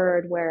we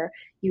heard where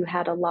you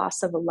had a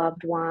loss of a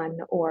loved one,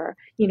 or,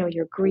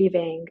 you're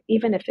grieving,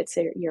 even if it's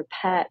your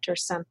pet or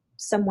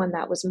someone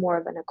that was more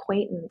of an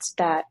acquaintance,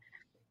 that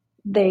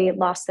they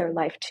lost their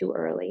life too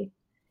early.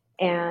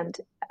 And,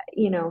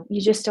 you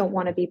just don't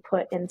want to be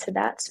put into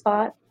that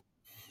spot.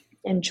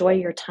 Enjoy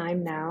your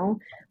time now,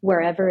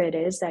 wherever it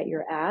is that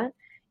you're at.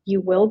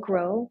 You will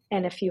grow.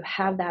 And if you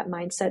have that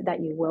mindset that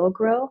you will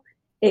grow,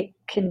 it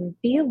can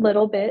be a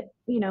little bit,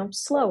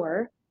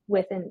 slower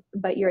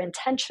but you're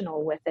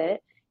intentional with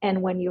it.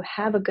 And when you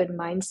have a good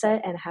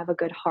mindset and have a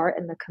good heart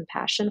and the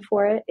compassion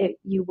for it,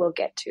 you will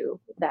get to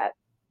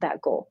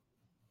that goal.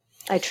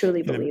 I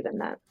truly believe in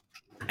that.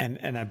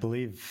 And I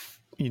believe,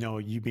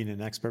 you being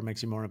an expert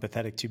makes you more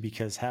empathetic too,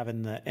 because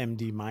having the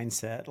MD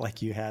mindset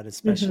like you had,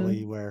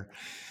 especially where,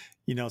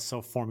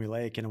 so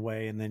formulaic in a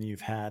way, and then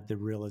you've had the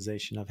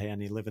realization of, hey, I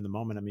need to live in the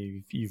moment. I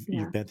mean,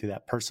 you've been through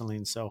that personally.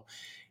 And so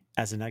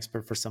as an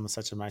expert for someone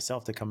such as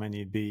myself to come in,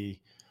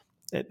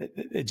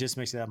 it just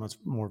makes it that much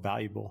more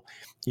valuable.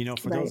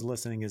 For those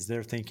listening, as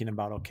they're thinking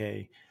about,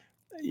 okay,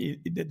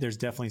 there's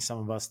definitely some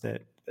of us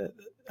that,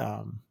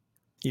 are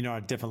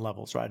at different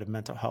levels, right, of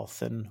mental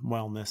health and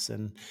wellness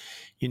and,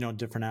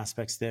 different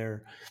aspects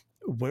there.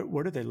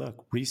 Where do they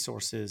look?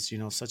 Resources,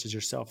 such as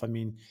yourself. I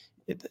mean,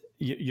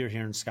 you're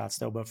here in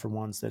Scottsdale, but for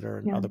ones that are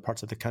in other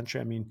parts of the country,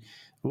 I mean,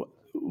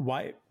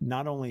 why,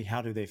 not only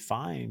how do they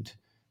find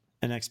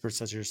an expert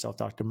such as yourself,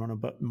 Dr. Mona,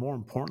 but more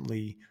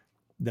importantly,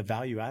 the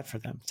value add for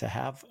them to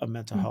have a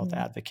mental health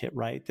advocate,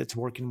 right, that's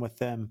working with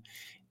them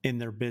in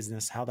their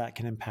business, how that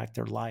can impact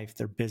their life,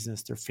 their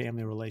business, their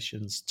family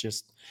relations,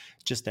 just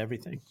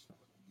everything.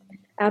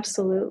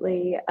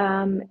 Absolutely.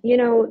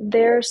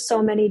 There's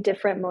so many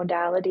different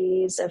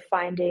modalities of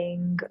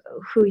finding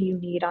who you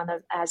need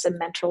as a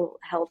mental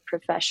health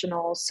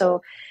professional.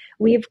 So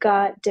we've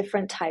got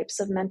different types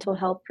of mental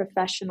health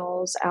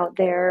professionals out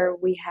there.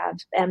 We have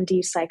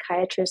MD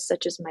psychiatrists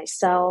such as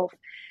myself.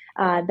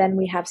 Then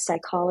we have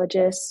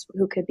psychologists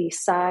who could be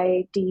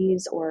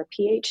PsyDs or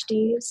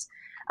PhDs.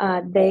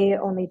 They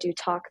only do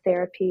talk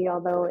therapy,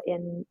 although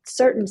in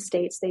certain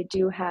states they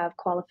do have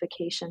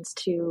qualifications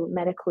to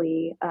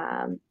medically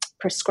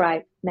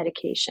prescribe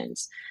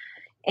medications.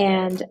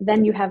 And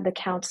then you have the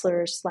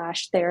counselors /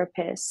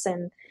 therapists.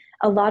 And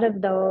a lot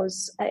of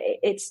those,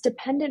 it's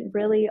dependent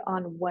really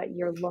on what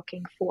you're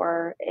looking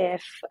for.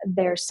 If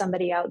there's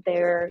somebody out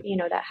there,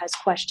 that has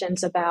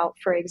questions about,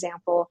 for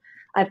example,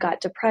 I've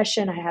got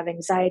depression, I have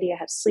anxiety, I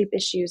have sleep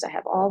issues, I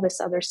have all this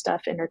other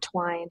stuff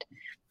intertwined.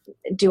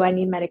 Do I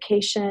need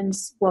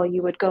medications? Well,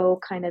 you would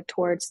go kind of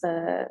towards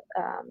the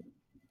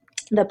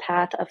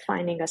path of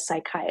finding a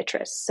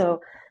psychiatrist. So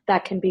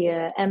that can be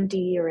a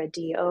MD or a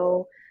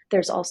DO.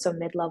 There's also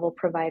mid-level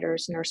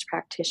providers, nurse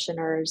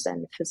practitioners,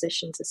 and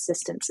physician's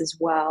assistants as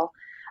well.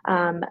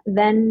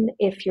 Then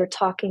if you're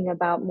talking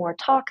about more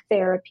talk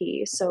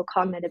therapy, so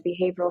cognitive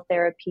behavioral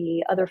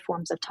therapy, other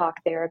forms of talk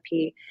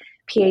therapy,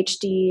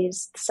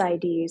 PhDs,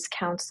 PsyDs,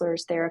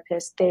 counselors,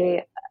 therapists,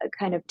 they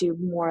kind of do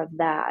more of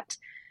that.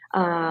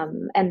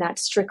 And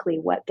that's strictly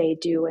what they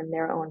do in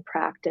their own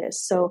practice.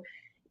 So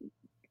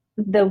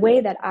the way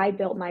that I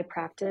built my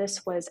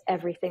practice was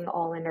everything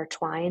all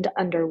intertwined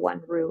under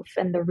one roof.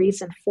 And the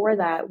reason for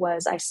that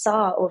was I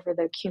saw over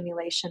the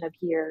accumulation of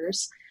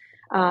years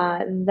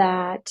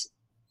that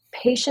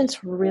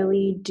patients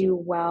really do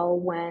well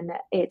when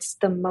it's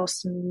the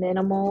most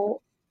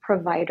minimal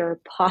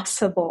provider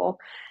possible,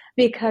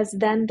 because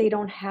then they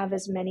don't have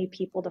as many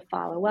people to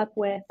follow up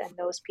with, and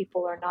those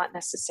people are not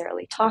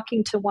necessarily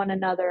talking to one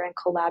another and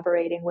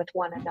collaborating with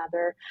one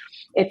another.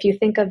 If you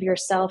think of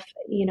yourself,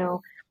 you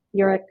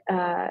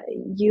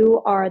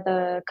are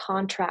the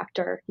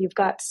contractor. You've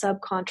got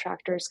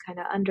subcontractors kind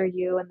of under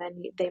you, and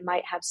then they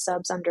might have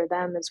subs under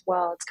them as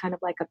well. It's kind of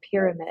like a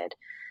pyramid.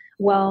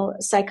 Well,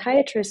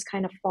 psychiatrists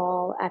kind of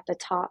fall at the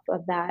top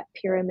of that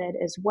pyramid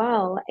as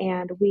well,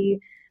 and we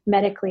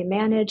medically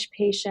manage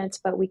patients,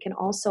 but we can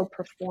also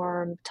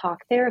perform talk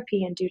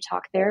therapy and do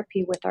talk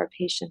therapy with our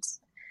patients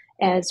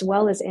as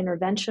well as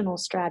interventional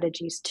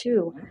strategies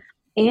too.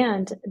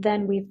 And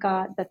then we've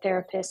got the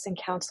therapists and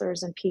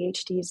counselors and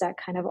PhDs that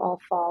kind of all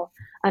fall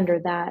under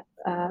that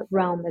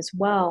realm as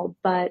well.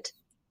 But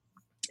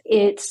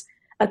it's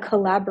a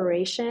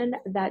collaboration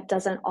that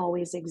doesn't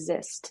always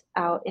exist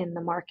out in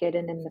the market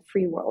and in the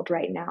free world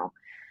right now.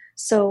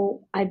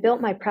 So I built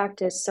my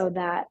practice so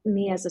that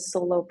me as a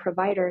solo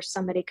provider,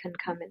 somebody can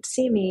come and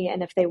see me.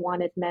 And if they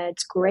wanted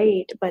meds,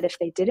 great. But if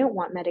they didn't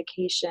want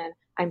medication,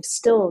 I'm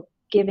still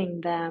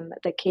giving them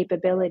the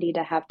capability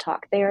to have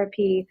talk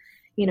therapy.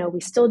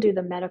 We still do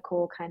the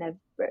medical kind of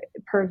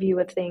purview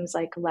of things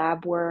like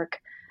lab work,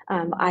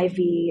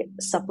 IV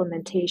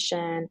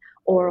supplementation,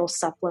 oral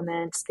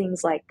supplements,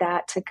 things like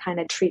that to kind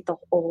of treat the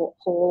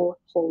whole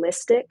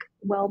holistic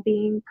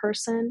well-being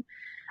person.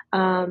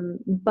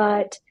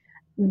 But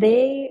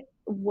they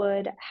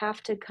would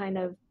have to kind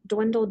of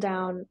dwindle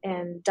down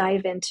and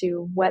dive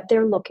into what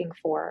they're looking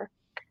for.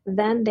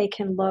 Then they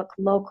can look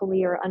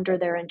locally or under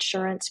their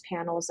insurance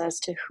panels as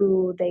to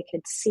who they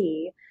could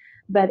see.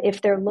 But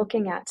if they're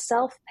looking at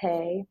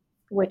self-pay,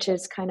 which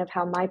is kind of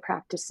how my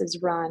practice is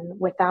run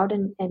without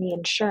any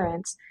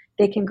insurance,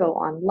 they can go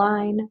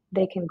online,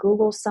 they can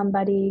Google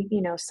somebody,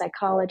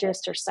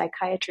 psychologist or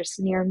psychiatrist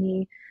near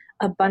me.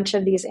 A bunch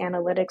of these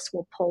analytics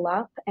will pull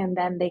up, and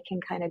then they can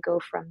kind of go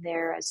from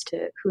there as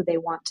to who they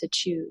want to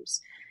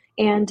choose.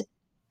 And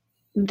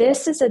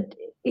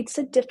it's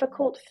a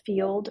difficult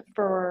field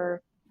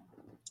for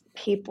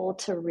people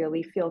to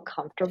really feel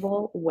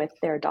comfortable with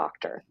their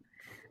doctor.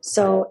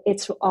 So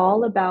it's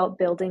all about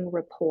building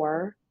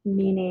rapport,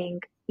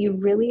 meaning you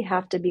really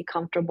have to be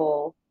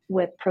comfortable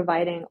with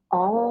providing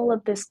all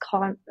of this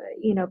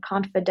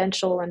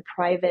confidential and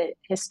private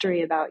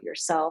history about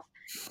yourself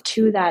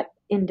to that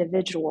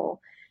individual.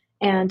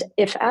 And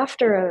if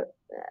after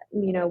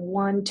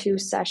 1-2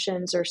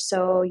 sessions or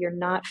so you're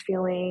not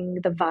feeling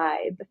the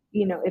vibe,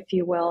 if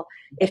you will,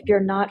 if you're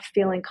not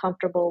feeling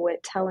comfortable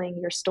with telling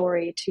your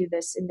story to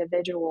this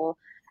individual,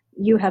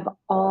 you have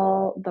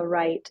all the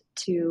right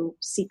to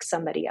seek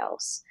somebody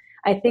else.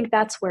 I think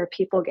that's where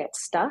people get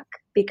stuck,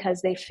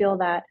 because they feel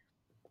that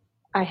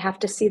I have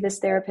to see this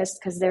therapist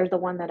because they're the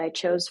one that I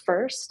chose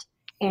first.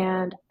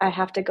 And I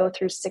have to go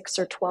through 6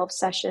 or 12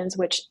 sessions,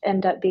 which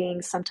end up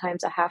being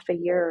sometimes a half a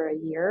year or a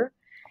year.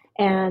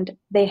 And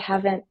they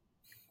haven't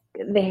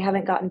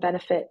gotten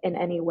benefit in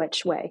any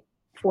which way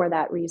for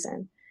that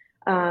reason.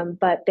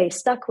 But they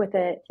stuck with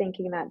it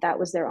thinking that that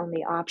was their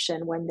only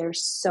option when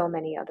there's so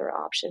many other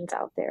options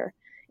out there.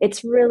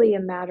 It's really a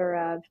matter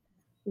of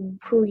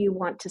who you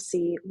want to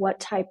see, what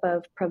type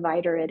of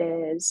provider it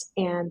is,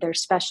 and their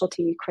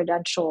specialty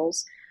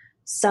credentials.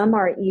 Some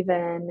are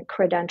even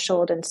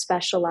credentialed and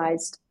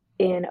specialized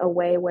in a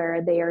way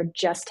where they are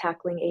just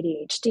tackling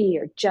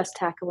ADHD or just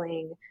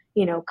tackling,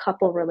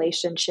 couple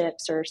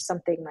relationships or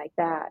something like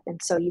that.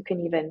 And so you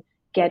can even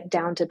get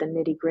down to the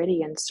nitty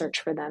gritty and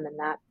search for them in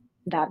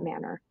that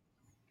manner.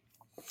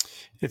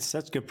 It's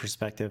such good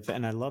perspective.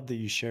 And I love that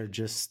you shared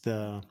just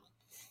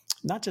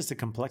not just the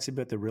complexity,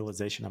 but the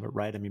realization of it,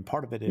 right? I mean,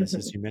 part of it is,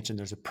 as you mentioned,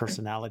 there's a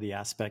personality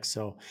aspect.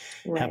 So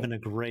having a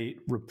great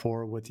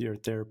rapport with your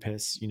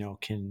therapist,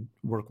 can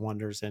work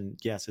wonders. And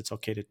yes, it's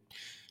okay to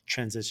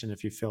transition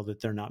if you feel that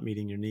they're not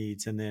meeting your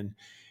needs. And then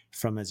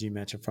as you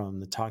mentioned,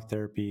 from the talk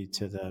therapy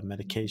to the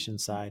medication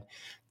side,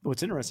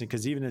 what's interesting,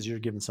 because even as you're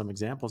giving some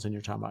examples and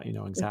you're talking about,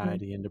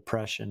 anxiety and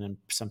depression, and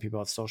some people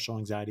have social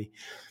anxiety.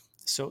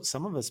 So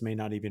some of us may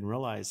not even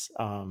realize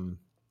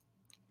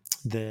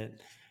that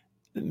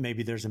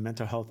maybe there's a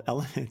mental health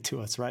element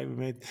to us, right? We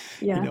may,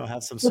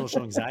 have some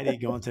social anxiety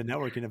going to a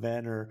networking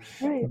event, or,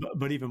 right.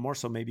 but even more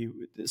so, maybe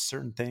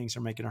certain things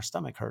are making our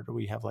stomach hurt, or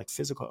we have like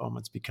physical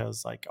ailments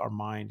because like our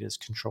mind is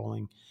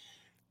controlling,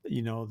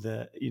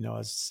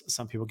 as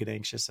some people get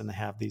anxious and they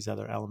have these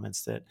other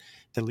elements that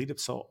lead up.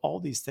 So all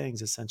these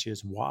things essentially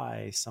is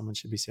why someone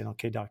should be saying,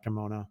 okay, Dr.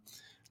 Mona,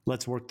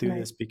 let's work through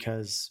this,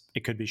 because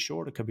it could be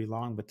short, it could be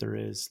long, but there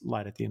is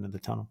light at the end of the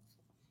tunnel.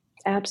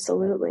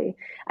 Absolutely.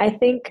 I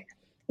think,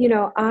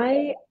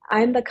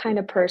 I'm the kind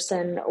of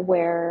person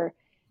where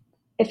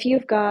if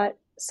you've got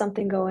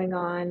something going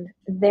on,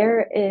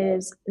 there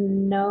is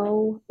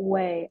no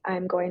way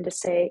I'm going to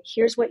say,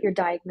 here's what you're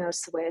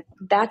diagnosed with.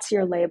 That's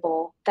your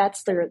label.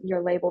 That's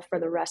your label for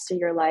the rest of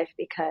your life,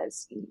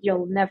 because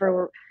you'll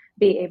never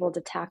be able to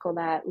tackle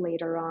that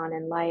later on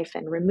in life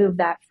and remove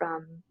that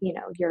from,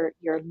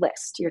 your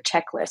list, your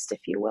checklist, if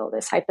you will,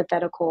 this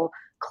hypothetical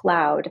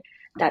cloud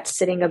that's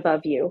sitting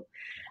above you.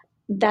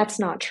 That's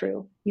not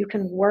true. You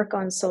can work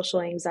on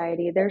social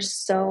anxiety. There's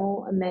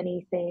so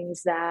many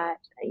things that,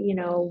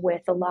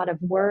 with a lot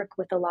of work,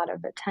 with a lot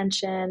of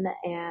attention,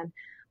 and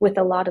with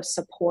a lot of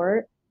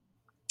support,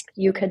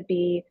 you could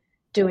be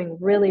doing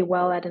really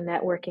well at a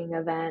networking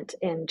event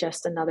in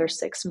just another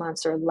 6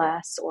 months or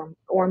less,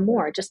 or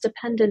more, just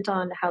dependent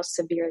on how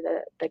severe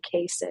the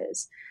case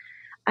is.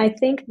 I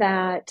think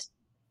that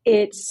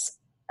it's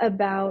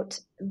about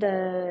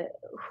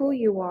who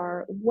you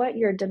are, what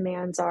your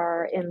demands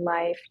are in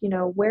life,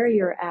 where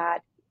you're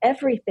at.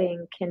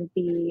 Everything can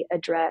be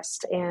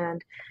addressed.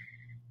 And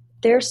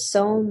There's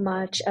so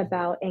much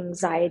about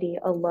anxiety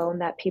alone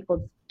that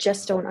people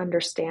just don't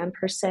understand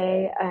per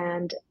se.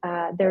 And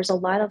there's a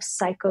lot of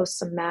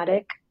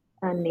psychosomatic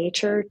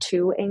nature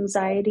to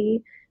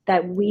anxiety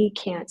that we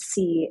can't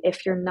see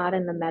if you're not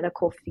in the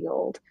medical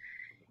field.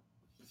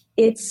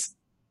 It's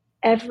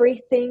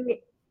everything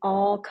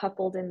all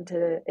coupled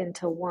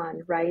into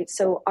one, right?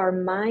 So our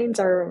minds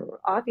are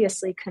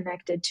obviously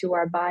connected to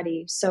our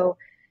body. So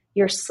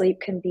your sleep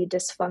can be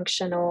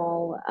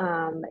dysfunctional.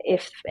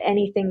 If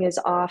anything is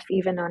off,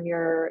 even on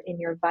your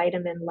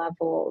vitamin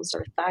levels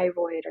or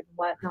thyroid and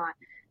whatnot,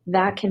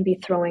 that can be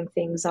throwing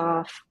things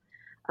off,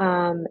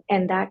 and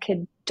that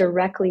could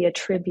directly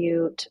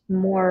attribute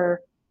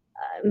more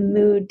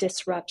mood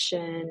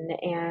disruption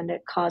and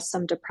cause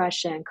some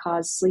depression,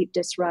 cause sleep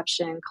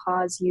disruption,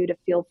 cause you to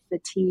feel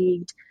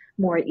fatigued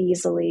more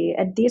easily.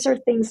 And these are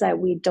things that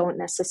we don't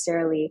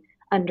necessarily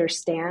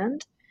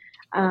understand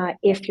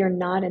if you're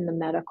not in the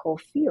medical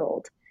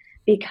field,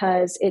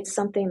 because it's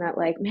something that,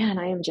 like, man,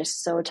 I am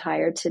just so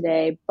tired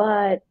today,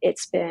 but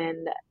it's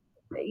been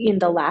in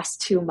the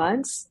last 2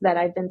 months that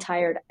I've been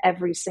tired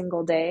every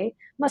single day.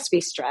 Must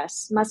be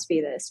stress, must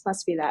be this,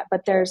 must be that.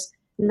 But there's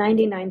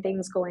 99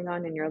 things going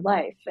on in your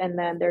life. And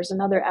then there's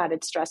another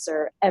added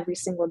stressor every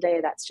single day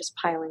that's just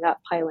piling up,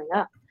 piling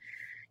up.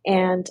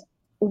 And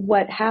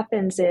what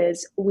happens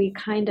is we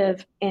kind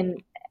of,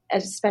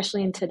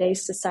 especially in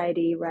today's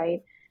society,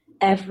 right,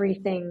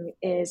 everything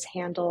is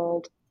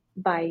handled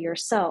by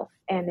yourself.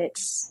 And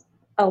it's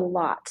a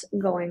lot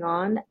going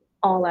on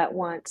all at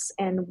once.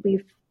 And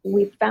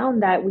we've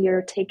found that we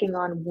are taking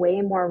on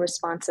way more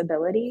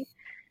responsibility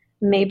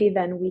maybe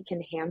than we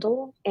can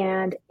handle.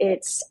 And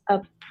it's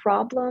a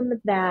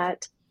problem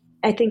that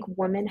I think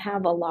women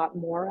have a lot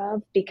more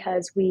of,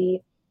 because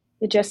we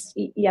just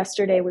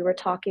yesterday we were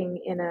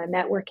talking in a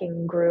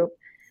networking group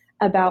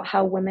about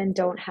how women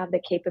don't have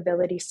the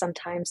capability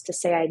sometimes to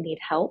say, I need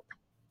help,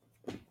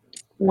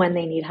 when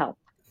they need help,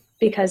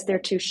 because they're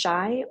too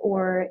shy,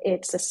 or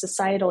it's a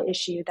societal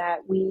issue that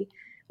we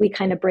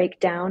kind of break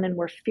down and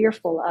we're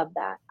fearful of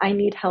that. I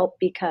need help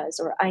because,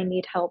 or I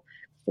need help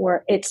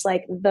for, it's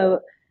like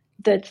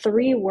the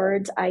three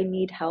words I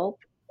need help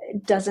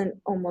doesn't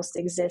almost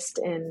exist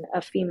in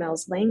a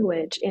female's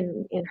language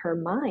in her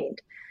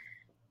mind.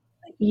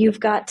 You've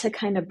got to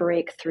kind of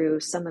break through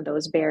some of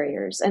those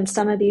barriers. And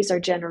some of these are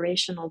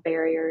generational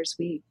barriers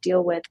we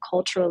deal with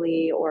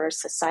culturally or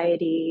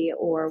society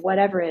or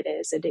whatever it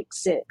is. It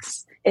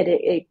exists.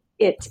 It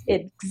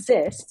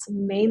exists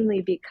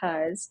mainly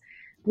because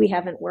we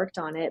haven't worked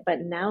on it, but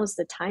now's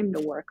the time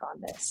to work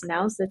on this.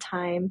 Now's the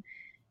time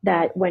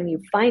that when you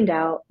find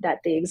out that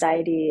the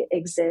anxiety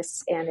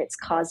exists and it's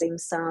causing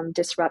some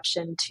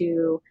disruption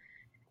to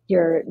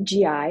your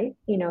GI,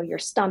 your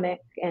stomach,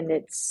 and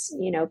it's,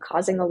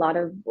 causing a lot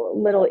of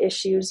little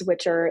issues,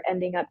 which are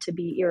ending up to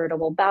be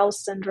irritable bowel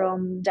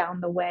syndrome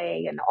down the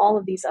way, and all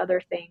of these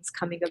other things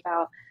coming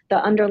about. The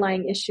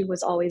underlying issue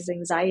was always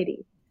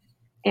anxiety.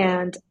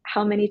 And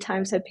how many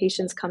times have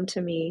patients come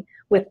to me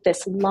with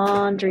this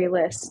laundry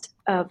list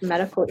of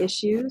medical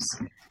issues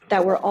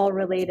that were all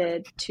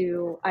related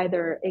to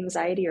either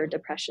anxiety or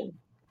depression?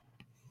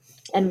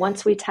 And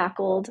once we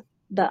tackled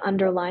the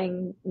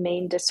underlying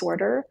main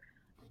disorder,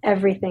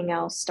 everything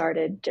else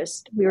started,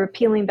 just we were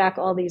peeling back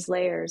all these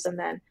layers, and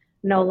then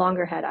no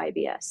longer had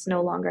IBS,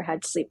 no longer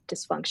had sleep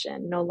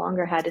dysfunction, no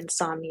longer had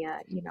insomnia,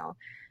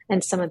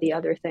 and some of the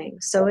other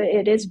things. So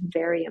it is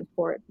very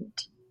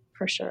important,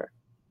 for sure.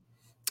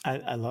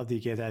 I love that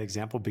you gave that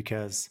example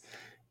because,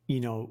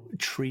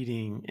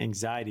 treating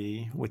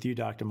anxiety with you,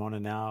 Dr. Mona,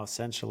 now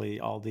essentially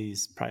all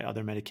these probably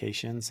other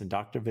medications and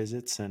doctor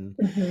visits and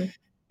Mm-hmm.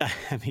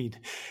 I mean,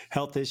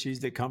 health issues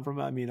that come from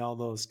it, all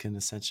those can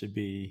essentially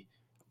be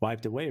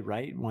wiped away,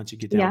 right? Once you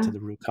get down Yeah, to the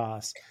root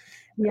cause.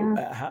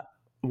 yeah. How,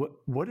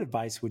 what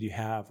advice would you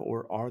have,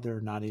 or are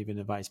there not even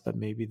advice, but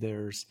maybe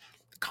there's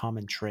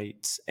common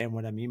traits? And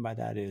what I mean by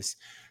that is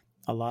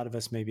a lot of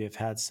us maybe have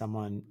had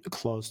someone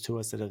close to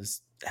us that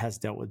has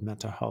dealt with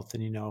mental health,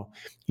 and you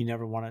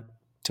never want it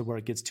to where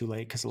it gets too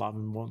late because a lot of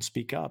them won't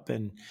speak up,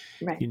 and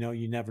Right.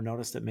 you never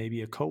notice that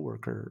maybe a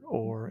coworker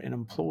or an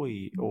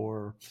employee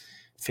or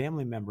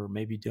family member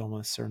may be dealing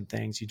with certain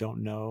things you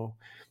don't know.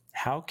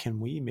 How can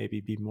we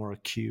maybe be more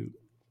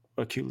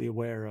acutely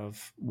aware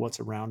of what's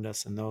around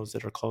us and those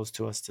that are close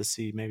to us to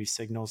see maybe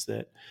signals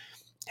that,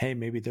 hey,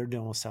 maybe they're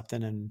dealing with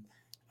something, and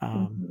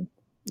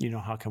Mm-hmm.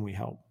 how can we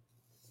help?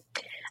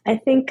 I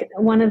think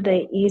one of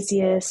the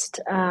easiest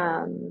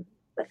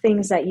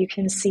things that you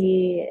can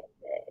see,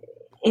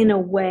 in a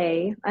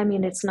way,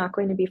 it's not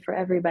going to be for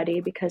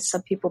everybody because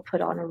some people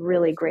put on a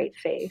really great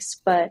face,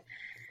 but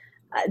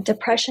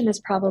depression is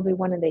probably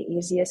one of the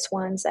easiest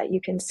ones that you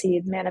can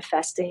see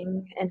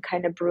manifesting and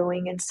kind of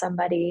brewing in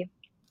somebody.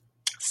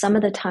 Some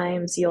of the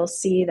times you'll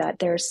see that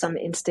there's some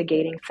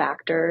instigating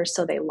factor.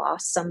 So they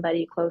lost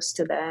somebody close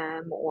to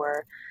them,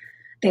 or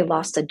they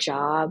lost a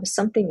job,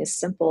 something as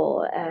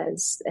simple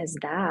as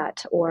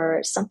that,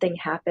 or something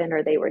happened,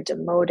 or they were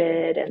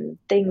demoted and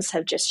things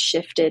have just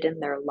shifted in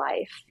their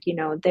life.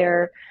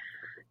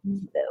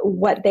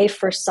 what they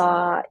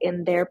foresaw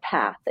in their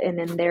path and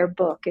in their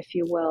book, if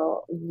you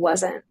will,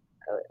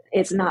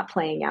 it's not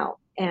playing out.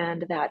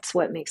 And that's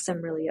what makes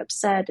them really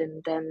upset.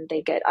 And then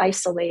they get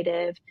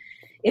isolated.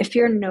 If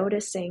you're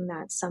noticing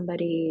that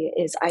somebody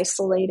is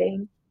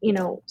isolating,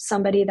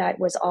 somebody that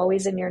was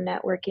always in your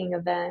networking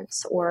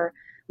events or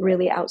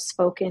really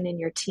outspoken in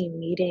your team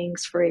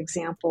meetings, for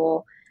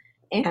example,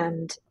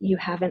 and you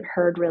haven't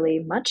heard really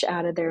much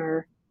out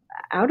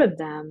of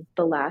them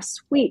the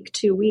last week,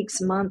 2 weeks,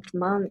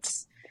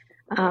 months,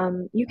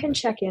 you can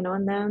check in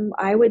on them.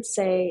 I would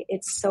say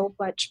it's so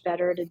much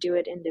better to do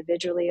it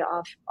individually.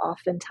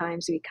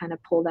 Oftentimes we kind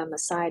of pull them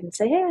aside and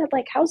say, hey,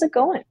 like, how's it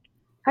going?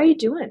 How are you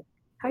doing?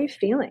 How are you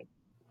feeling?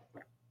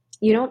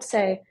 You don't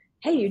say,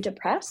 hey, you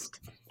depressed?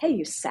 Hey,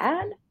 you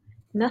sad?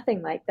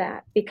 Nothing like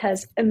that,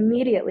 because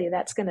immediately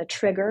that's going to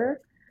trigger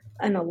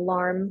an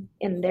alarm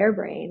in their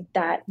brain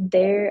that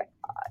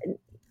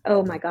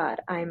oh my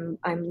God, I'm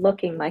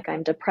looking like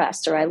I'm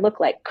depressed, or I look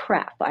like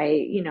crap.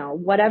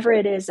 Whatever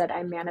it is that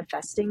I'm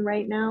manifesting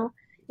right now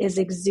is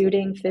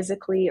exuding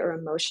physically or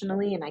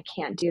emotionally, and I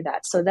can't do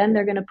that. So then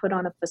they're going to put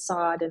on a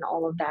facade and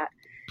all of that.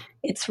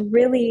 It's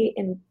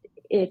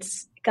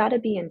got to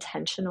be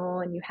intentional,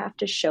 and you have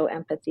to show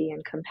empathy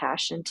and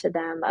compassion to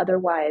them.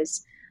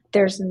 Otherwise,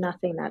 there's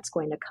nothing that's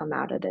going to come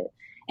out of it.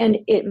 And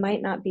it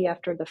might not be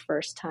after the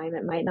first time.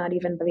 It might not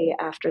even be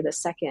after the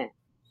second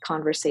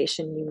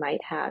conversation you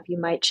might have. You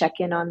might check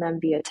in on them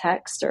via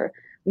text or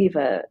leave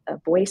a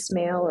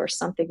voicemail or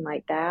something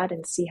like that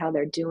and see how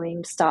they're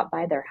doing. Stop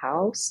by their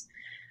house.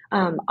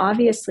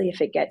 Obviously,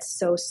 if it gets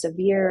so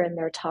severe and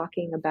they're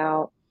talking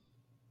about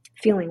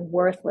feeling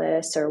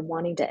worthless or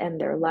wanting to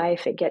end their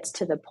life, it gets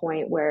to the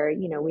point where,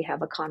 we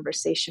have a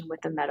conversation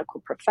with a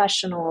medical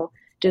professional.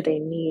 Do they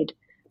need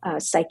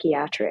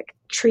psychiatric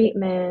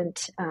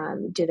treatment?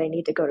 Do they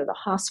need to go to the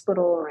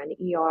hospital or an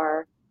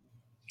ER?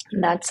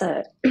 That's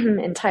a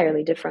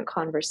entirely different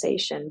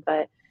conversation.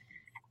 But,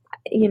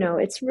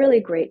 it's really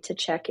great to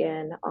check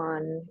in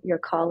on your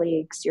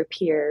colleagues, your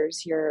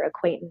peers, your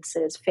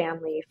acquaintances,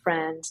 family,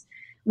 friends,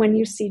 when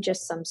you see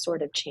just some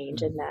sort of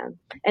change in them.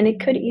 And it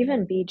could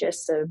even be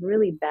just a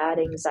really bad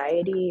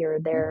anxiety, or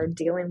they're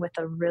dealing with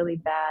a really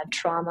bad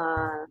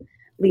trauma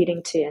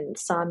leading to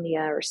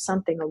insomnia or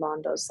something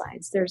along those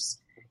lines.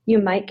 You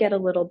might get a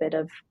little bit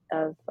of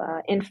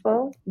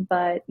info,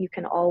 but you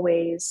can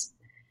always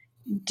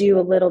do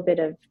a little bit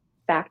of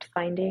fact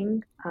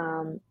finding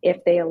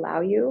if they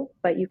allow you,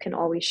 but you can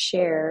always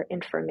share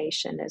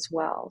information as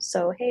well.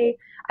 So, hey,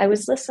 I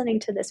was listening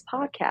to this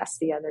podcast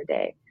the other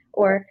day,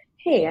 or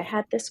hey, I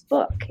had this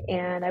book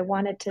and I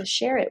wanted to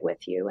share it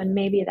with you. And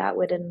maybe that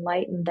would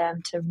enlighten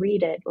them to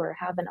read it or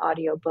have an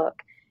audiobook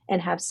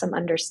and have some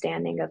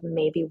understanding of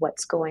maybe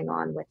what's going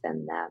on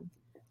within them.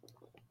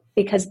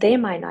 Because they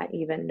might not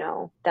even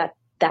know that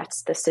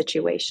that's the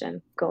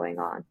situation going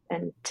on,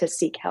 and to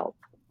seek help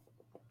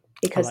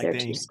because they're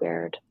too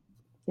scared.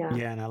 Yeah.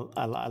 Yeah. And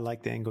I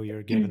like the angle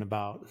you're giving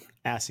about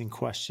asking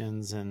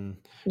questions and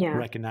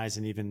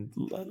recognizing even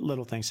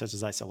little things such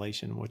as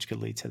isolation, which could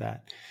lead to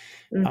that.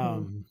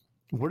 Mm-hmm.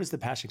 Where does the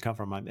passion come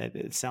from?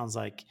 It sounds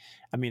like,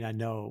 I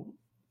know,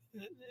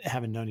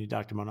 having known you,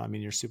 Dr. Mona,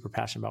 you're super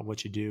passionate about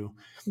what you do.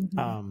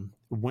 Mm-hmm.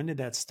 When did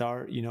that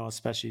start,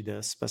 especially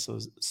the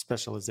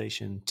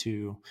specialization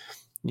to,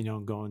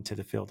 go into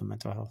the field of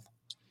mental health?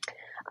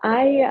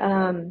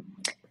 I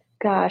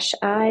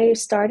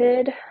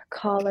started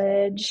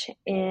college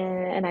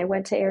and I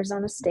went to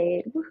Arizona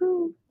State.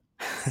 Woohoo!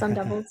 Sun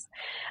Devils.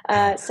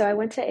 So I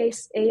went to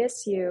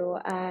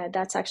ASU.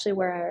 That's actually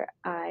where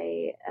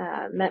I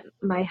met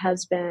my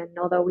husband.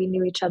 Although we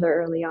knew each other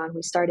early on,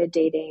 we started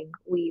dating.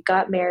 We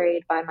got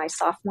married by my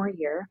sophomore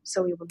year.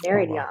 So we were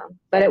married young,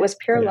 but it was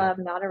pure love,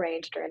 not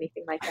arranged or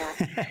anything like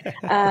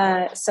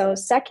that. So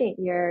second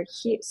year,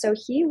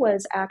 he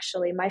was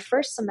actually, my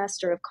first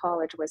semester of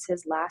college was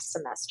his last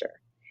semester.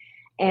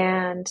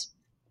 And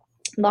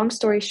long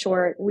story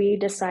short, we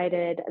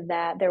decided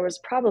that there was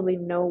probably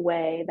no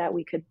way that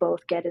we could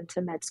both get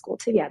into med school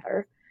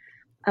together,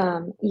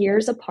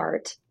 years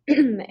apart,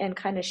 and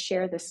kind of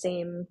share the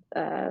same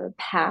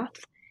path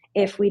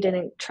if we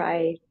didn't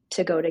try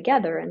to go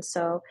together. And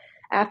so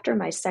after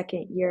my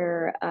second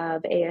year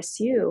of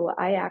ASU,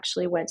 I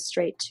actually went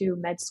straight to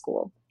med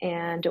school.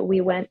 And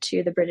we went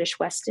to the British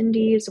West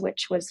Indies,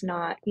 which was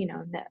not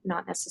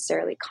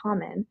necessarily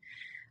common.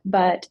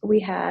 But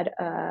we had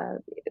a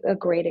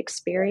great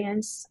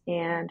experience.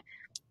 And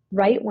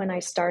right when I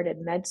started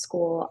med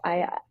school,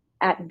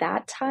 at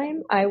that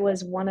time, I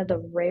was one of the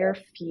rare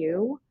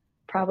few,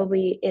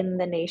 probably in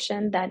the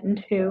nation, that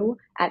knew,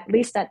 at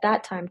least at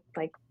that time,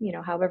 like,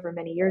 however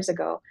many years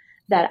ago,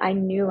 that I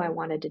knew I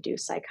wanted to do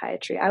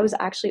psychiatry. I was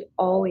actually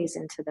always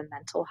into the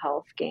mental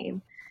health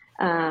game.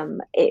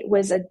 It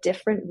was a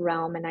different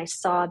realm, and I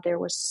saw there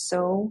was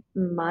so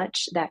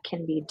much that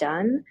can be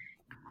done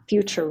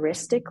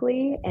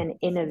futuristically and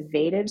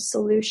innovative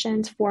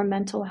solutions for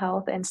mental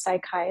health and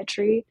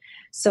psychiatry.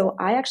 So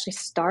I actually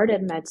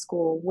started med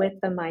school with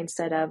the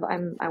mindset of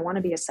I want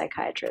to be a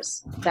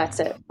psychiatrist.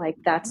 That's it. Like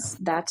that's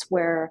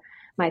where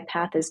my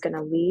path is going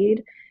to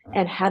lead.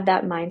 and had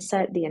that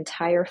mindset the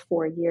entire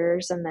 4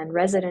 years. And then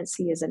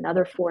residency is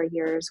another 4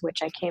 years,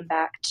 which I came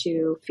back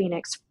to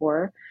Phoenix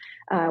for.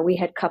 We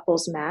had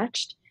couples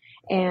matched.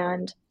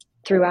 And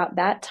throughout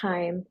that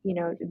time,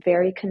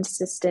 very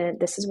consistent.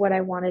 This is what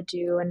I want to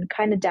do, and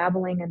kind of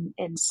dabbling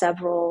in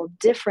several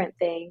different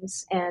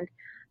things. And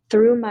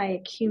through my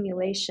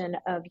accumulation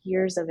of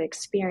years of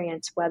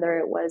experience, whether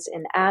it was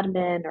in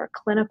admin or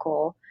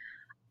clinical,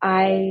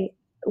 I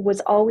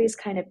was always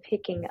kind of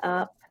picking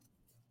up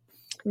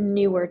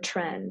newer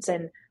trends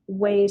and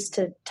ways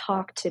to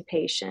talk to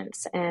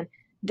patients. And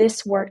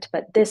this worked,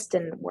 but this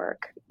didn't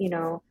work.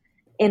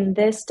 In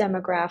this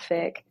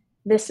demographic,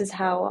 this is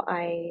how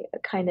I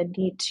kind of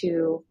need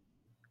to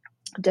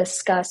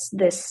discuss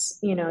this,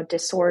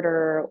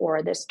 disorder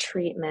or this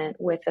treatment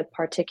with a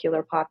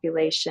particular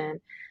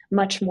population,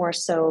 much more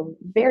so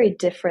very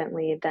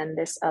differently than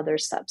this other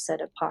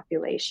subset of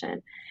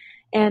population.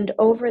 And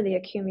over the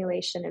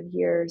accumulation of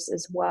years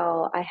as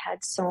well, I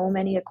had so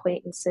many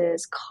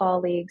acquaintances,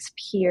 colleagues,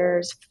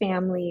 peers,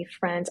 family,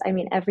 friends. I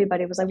mean,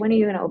 everybody was like, when are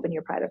you going to open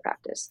your private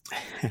practice?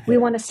 We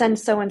want to send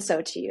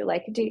so-and-so to you.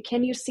 Like,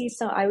 can you see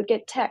I would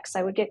get texts,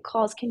 I would get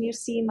calls. Can you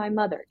see my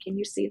mother? Can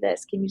you see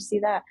this? Can you see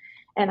that?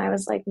 And I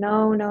was like,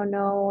 no, no,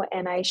 no.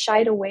 And I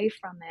shied away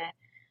from it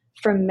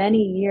for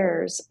many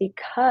years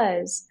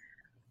because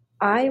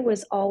I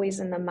was always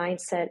in the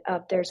mindset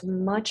of there's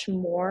much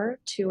more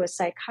to a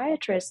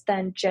psychiatrist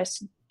than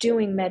just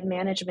doing med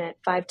management,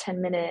 5-10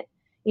 minute,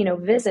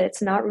 visits,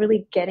 not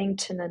really getting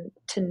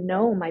to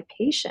know my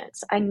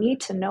patients. I need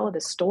to know the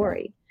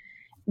story,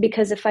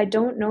 because if I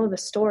don't know the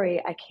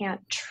story, I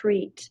can't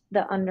treat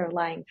the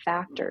underlying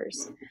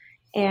factors.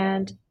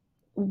 And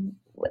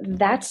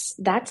that's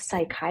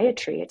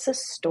psychiatry. It's a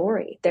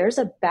story. There's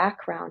a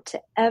background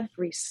to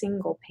every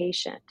single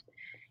patient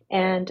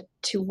and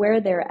to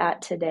where they're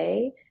at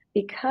today,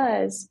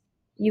 because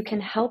you can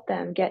help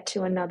them get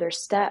to another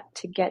step,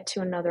 to get to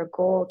another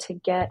goal, to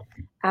get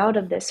out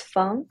of this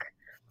funk,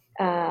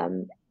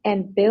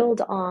 and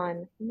build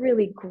on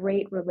really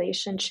great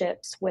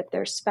relationships with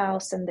their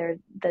spouse and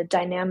the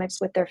dynamics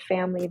with their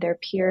family, their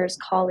peers,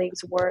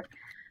 colleagues, work.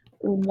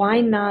 Why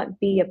not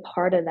be a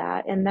part of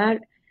that? And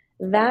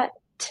that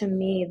to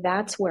me,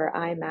 that's where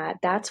I'm at.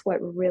 That's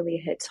what really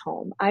hits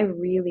home. I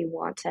really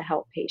want to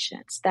help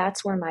patients.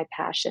 That's where my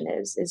passion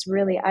is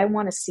really, I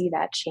want to see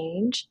that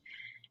change.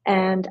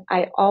 And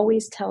I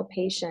always tell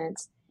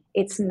patients,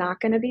 it's not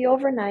going to be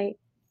overnight.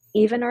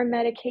 Even our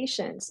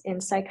medications in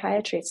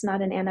psychiatry, it's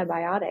not an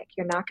antibiotic.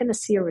 You're not going to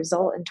see a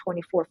result in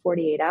 24,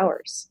 48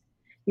 hours.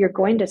 You're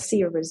going to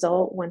see a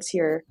result once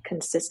you're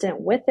consistent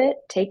with it,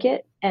 take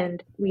it,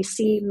 and we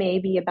see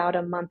maybe about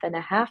a month and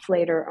a half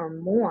later or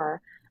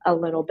more, a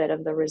little bit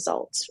of the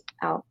results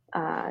out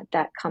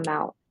that come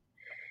out.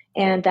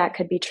 And that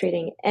could be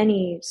treating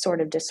any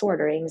sort of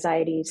disorder,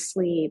 anxiety,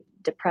 sleep,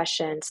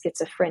 depression,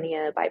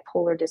 schizophrenia,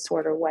 bipolar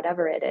disorder,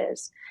 whatever it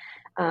is.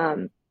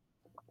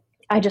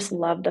 I just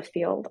love the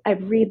field. I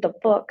read the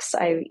books.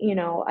 I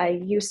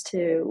used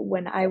to,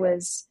 when I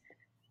was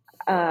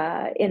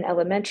in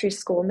elementary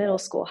school, middle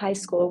school, high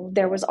school,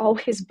 there was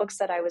always books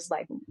that I was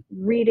like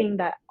reading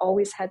that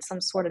always had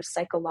some sort of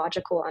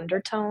psychological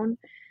undertone.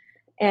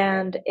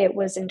 And it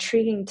was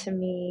intriguing to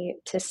me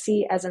to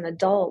see as an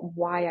adult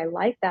why I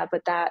like that,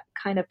 but that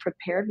kind of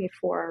prepared me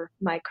for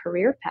my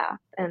career path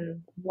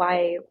and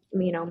why,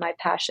 my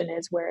passion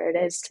is where it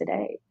is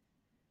today.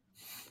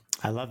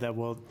 I love that.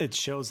 Well, it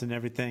shows in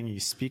everything you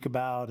speak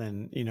about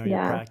and, your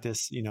Yeah.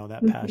 practice,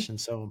 that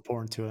passion's so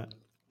important to it.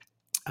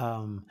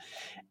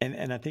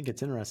 And I think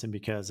it's interesting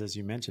because, as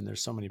you mentioned,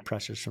 there's so many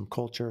pressures from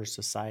culture,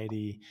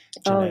 society,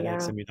 Oh,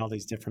 genetics. yeah. I mean, all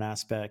these different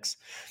aspects.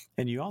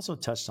 And you also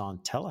touched on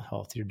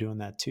telehealth. You're doing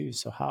that too.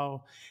 So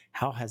how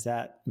has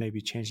that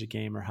maybe changed the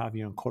game, or how have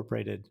you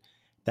incorporated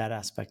that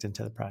aspect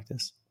into the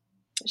practice?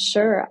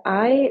 Sure.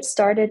 I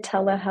started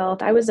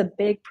telehealth. I was a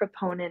big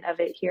proponent of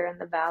it here in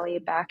the Valley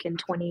back in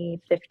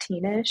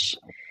 2015-ish.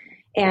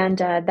 And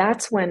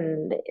that's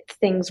when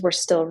things were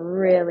still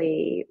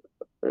really,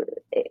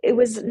 it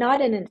was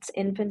not in its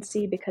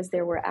infancy because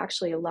there were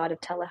actually a lot of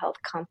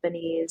telehealth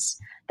companies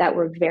that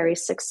were very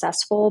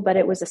successful, but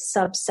it was a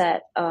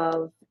subset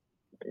of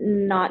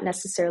not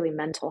necessarily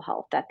mental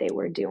health that they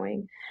were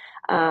doing.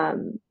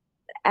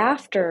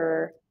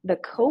 After the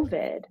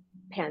COVID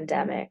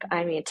pandemic,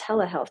 I mean,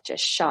 telehealth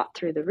just shot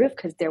through the roof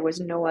because there was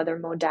no other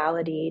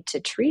modality to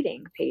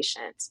treating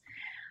patients.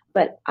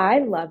 But I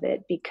love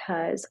it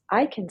because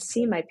I can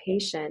see my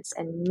patients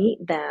and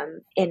meet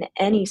them in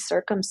any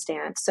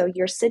circumstance. So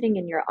you're sitting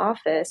in your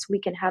office, we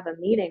can have a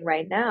meeting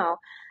right now,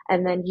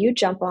 and then you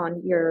jump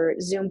on your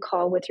Zoom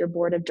call with your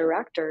board of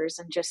directors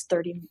in just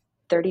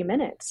 30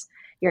 minutes.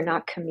 You're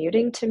not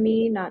commuting to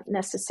me, not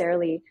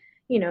necessarily,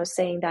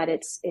 saying that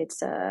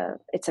it's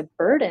a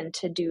burden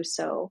to do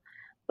so.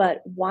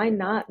 But why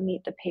not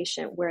meet the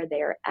patient where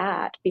they're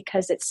at?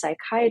 Because it's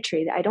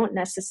psychiatry. I don't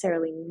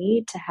necessarily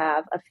need to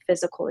have a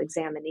physical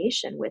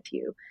examination with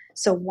you.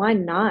 So why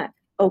not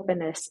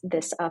open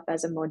this up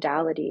as a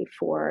modality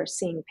for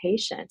seeing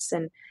patients?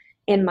 And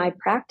in my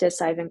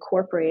practice, I've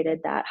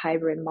incorporated that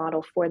hybrid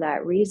model for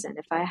that reason.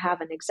 If I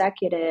have an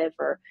executive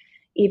or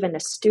even a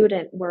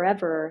student,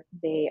 wherever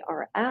they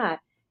are at,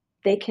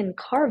 they can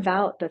carve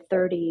out the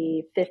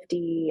 30,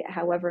 50,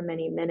 however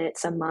many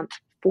minutes a month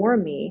for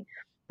me.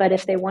 But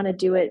if they want to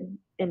do it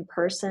in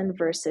person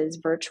versus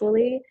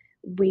virtually,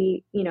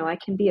 I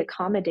can be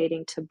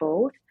accommodating to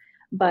both.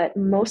 But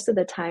most of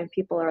the time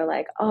people are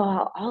like,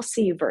 "Oh, I'll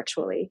see you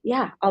virtually."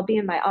 Yeah, I'll be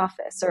in my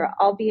office, or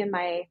I'll be in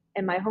my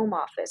home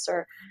office,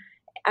 or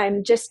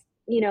I'm just,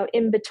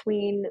 in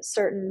between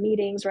certain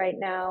meetings right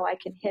now. I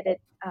can hit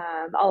it.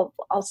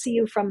 I'll see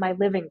you from my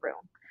living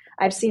room.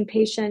 I've seen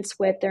patients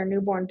with their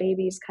newborn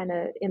babies kind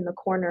of in the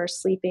corner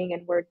sleeping,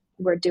 and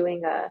we're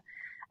doing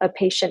a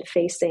patient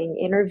facing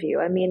interview.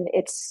 I mean,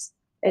 it's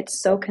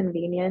so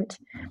convenient.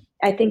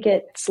 I think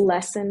it's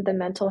lessened the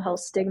mental health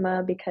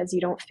stigma because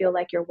you don't feel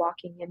like you're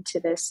walking into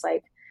this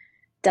like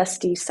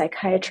dusty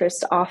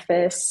psychiatrist's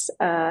office.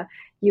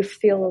 You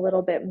feel a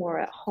little bit more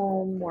at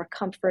home, more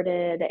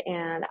comforted,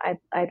 and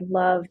I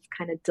love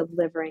kind of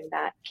delivering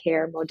that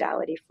care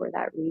modality for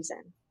that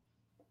reason.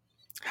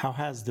 How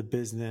has the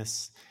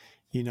business,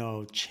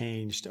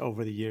 changed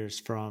over the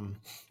years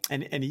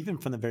and even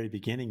from the very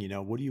beginning,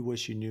 what do you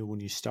wish you knew when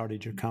you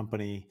started your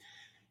company?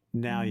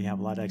 Now you have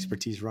a lot of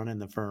expertise running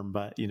the firm,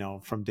 but,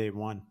 from day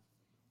one.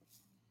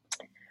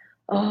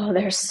 Oh,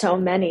 there's so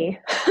many.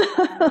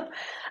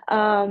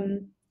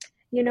 um,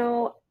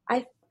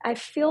 I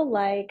feel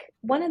like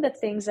one of the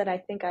things that I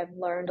think I've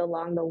learned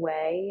along the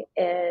way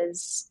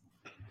is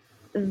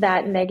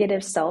that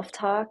negative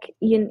self-talk.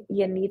 You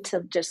need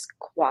to just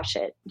quash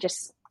it.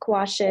 Just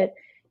quash it.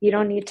 You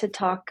don't need to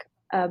talk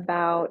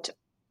about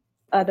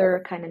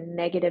other kind of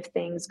negative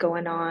things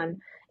going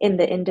on in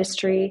the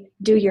industry.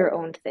 Do your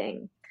own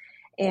thing.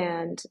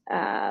 And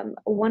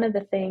one of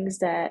the things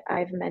that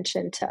I've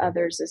mentioned to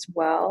others as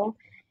well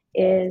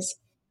is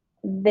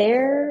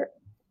there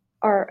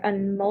are a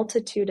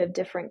multitude of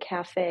different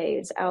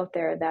cafes out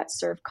there that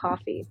serve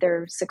coffee.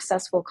 They're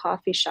successful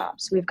coffee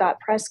shops. We've got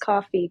Press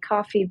Coffee,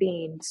 Coffee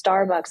Bean,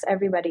 Starbucks,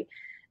 everybody.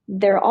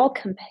 They're all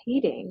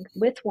competing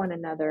with one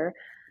another,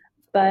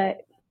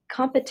 but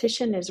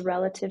competition is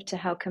relative to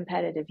how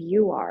competitive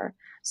you are.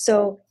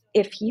 So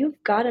if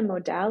you've got a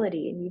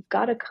modality and you've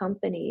got a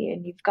company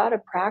and you've got a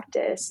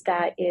practice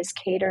that is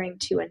catering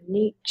to a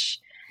niche,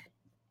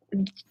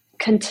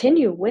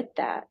 continue with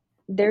that.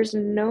 There's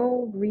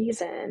no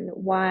reason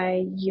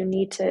why you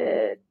need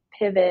to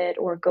pivot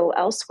or go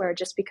elsewhere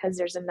just because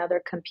there's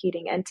another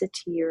competing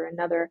entity or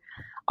another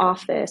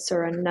office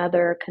or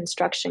another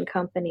construction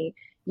company.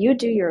 You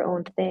do your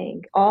own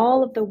thing.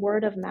 All of the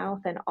word of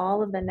mouth and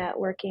all of the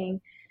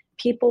networking,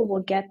 people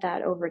will get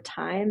that over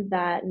time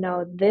that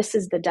no, this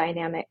is the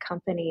dynamic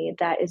company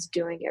that is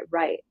doing it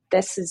right.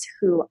 This is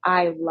who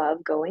I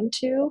love going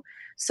to.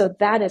 So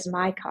that is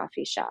my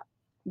coffee shop.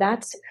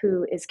 That's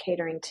who is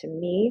catering to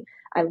me.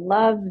 I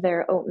love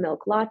their oat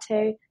milk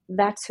latte.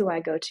 That's who I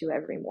go to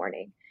every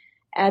morning.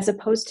 As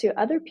opposed to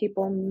other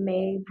people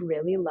may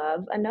really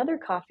love another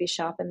coffee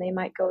shop and they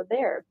might go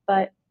there.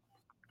 But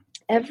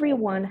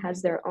everyone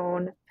has their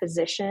own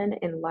position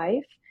in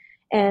life.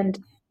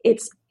 And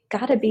it's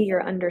got to be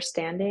your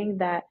understanding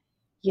that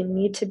you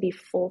need to be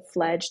full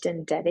fledged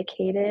and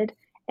dedicated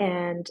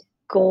and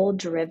goal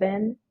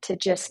driven to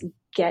just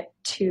get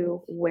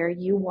to where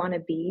you want to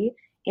be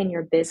in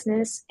your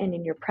business and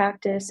in your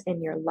practice,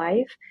 in your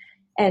life.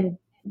 And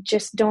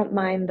just don't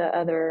mind the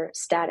other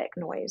static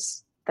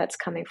noise that's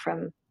coming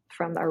from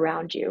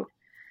around you,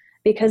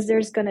 because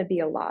there's going to be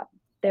a lot.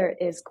 There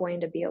is going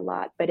to be a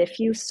lot. But if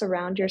you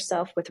surround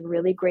yourself with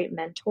really great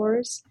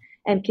mentors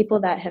and people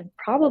that have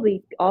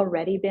probably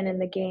already been in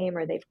the game,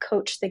 or they've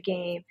coached the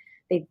game,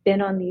 they've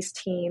been on these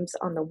teams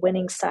on the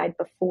winning side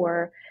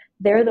before,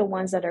 they're the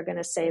ones that are going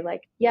to say,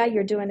 like, yeah,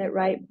 you're doing it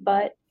right,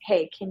 but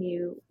hey, can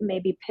you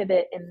maybe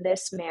pivot in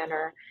this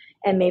manner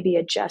and maybe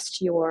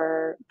adjust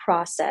your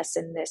process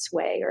in this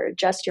way, or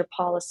adjust your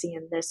policy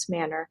in this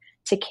manner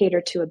to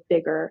cater to a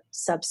bigger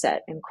subset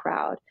and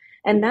crowd.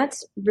 And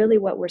that's really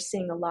what we're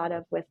seeing a lot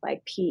of with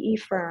like PE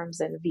firms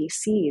and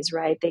VCs,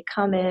 right? They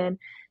come in,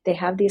 they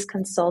have these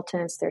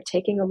consultants, they're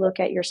taking a look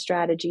at your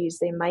strategies,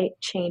 they might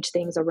change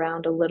things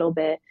around a little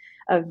bit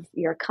of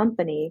your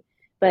company,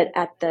 but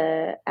at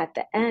the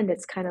end,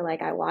 it's kind of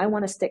like, I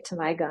want to stick to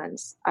my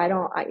guns. I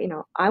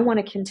want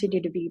to continue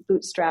to be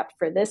bootstrapped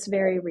for this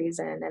very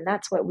reason, and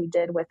that's what we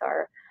did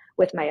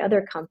with my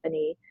other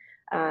company.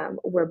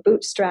 We're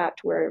bootstrapped.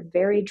 We're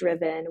very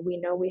driven. We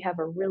know we have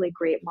a really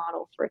great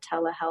model for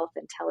telehealth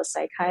and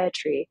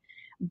telepsychiatry,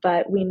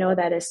 but we know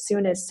that as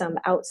soon as some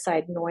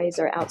outside noise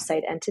or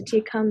outside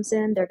entity comes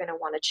in, they're going to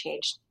want to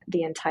change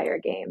the entire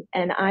game.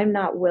 And I'm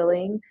not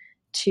willing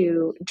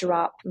to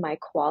drop my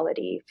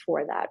quality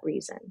for that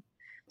reason.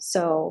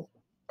 So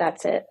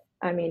that's it.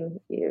 I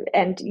mean, you're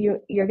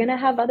going to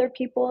have other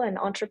people and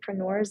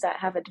entrepreneurs that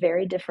have a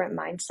very different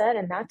mindset,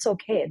 and that's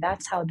okay.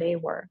 That's how they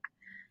work.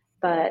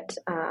 But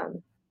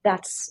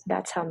that's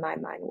how my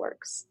mind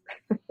works.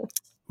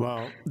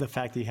 Well, the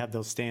fact that you have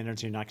those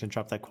standards, you're not going to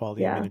drop that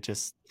quality. I mean, Yeah, it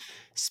just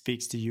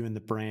speaks to you and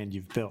the brand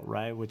you've built,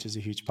 right? Which is a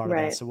huge part of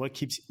that. right. So what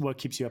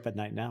keeps you up at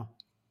night now?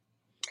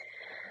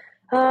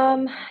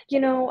 Um,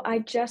 I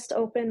just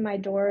opened my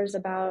doors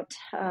about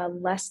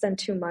less than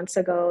 2 months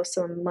ago,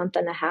 so a month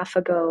and a half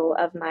ago,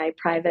 of my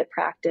private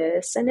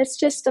practice. And it's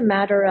just a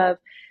matter of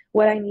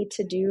what I need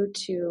to do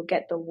to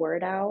get the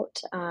word out.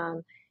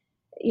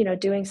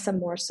 Doing some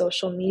more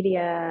social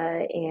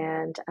media.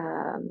 And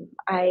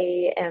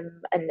I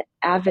am an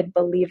avid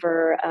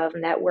believer of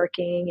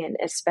networking, and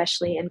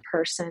especially in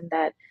person,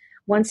 that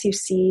once you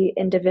see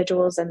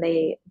individuals and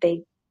they,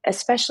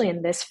 especially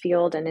in this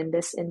field and in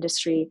this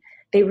industry,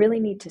 they really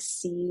need to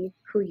see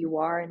who you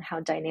are and how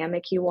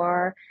dynamic you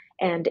are.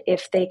 And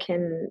if they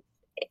can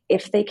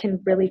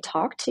really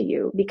talk to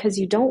you, because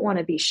you don't want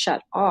to be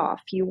shut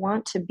off. You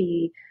want to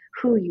be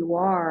who you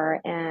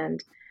are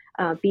and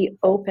be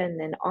open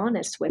and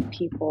honest with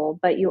people,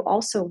 but you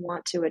also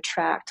want to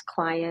attract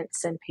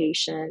clients and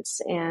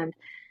patients. And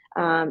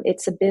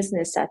it's a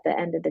business at the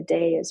end of the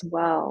day as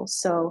well.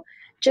 So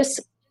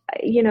just,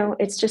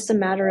 it's just a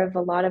matter of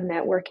a lot of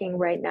networking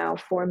right now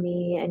for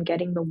me, and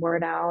getting the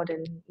word out,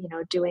 and,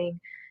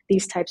 doing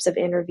these types of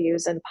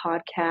interviews and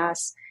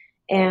podcasts.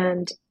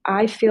 And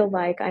I feel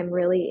like I'm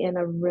really in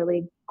a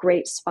really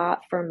great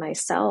spot for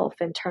myself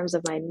in terms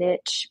of my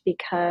niche,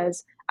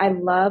 because I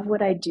love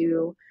what I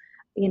do.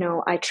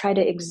 I try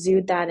to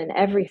exude that in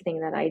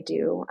everything that I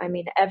do. I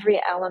mean, every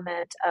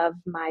element of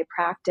my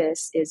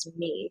practice is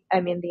me. I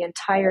mean, the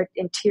entire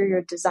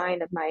interior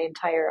design of my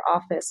entire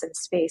office and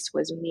space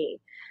was me.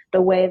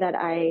 The way that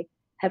I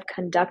have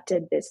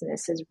conducted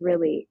business is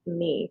really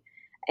me.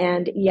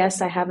 And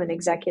yes, I have an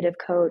executive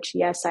coach.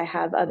 Yes, I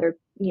have other,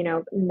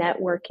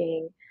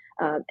 networking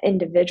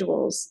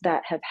individuals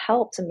that have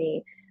helped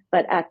me.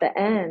 But at the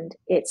end,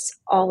 it's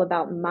all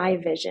about my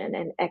vision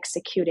and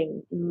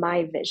executing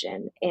my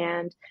vision.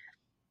 And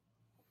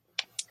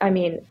I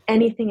mean,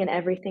 anything and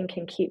everything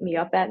can keep me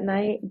up at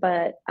night,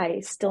 but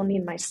I still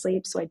need my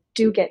sleep. So I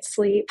do get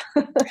sleep.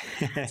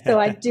 So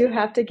I do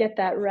have to get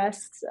that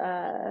rest.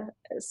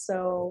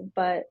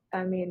 But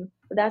I mean,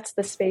 that's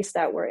the space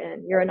that we're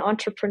in. You're an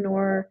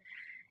entrepreneur.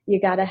 You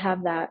got to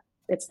have that.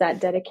 It's that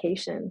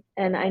dedication.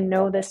 And I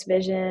know this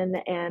vision,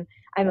 and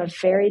I'm a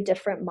very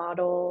different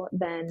model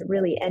than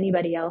really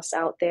anybody else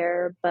out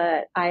there,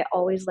 but I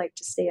always like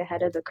to stay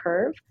ahead of the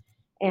curve.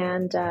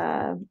 And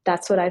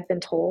that's what I've been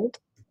told.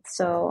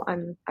 So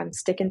I'm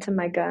sticking to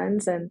my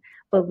guns, and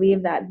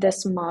believe that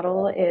this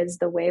model is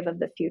the wave of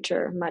the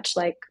future, much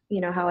like,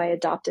 how I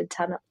adopted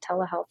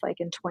telehealth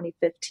like in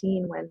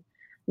 2015, when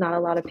not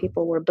a lot of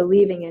people were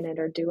believing in it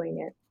or doing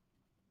it.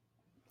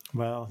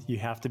 Well, you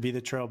have to be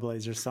the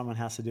trailblazer. Someone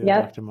has to do it,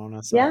 Yep. Dr.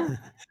 Mona. So, Yeah.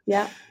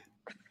 Yeah.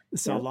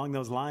 so Yep. along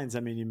those lines, I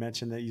mean, you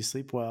mentioned that you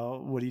sleep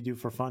well. What do you do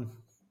for fun?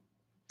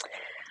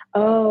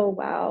 Oh,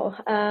 wow.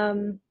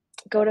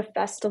 Go to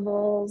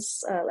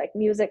festivals, like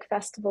music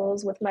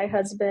festivals with my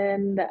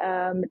husband.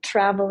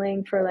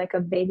 Traveling for like a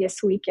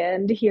Vegas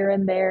weekend here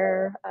and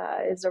there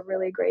is a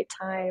really great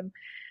time.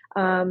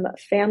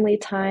 Family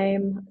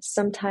time,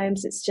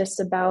 sometimes it's just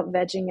about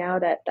vegging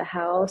out at the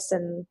house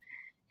and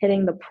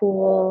hitting the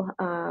pool,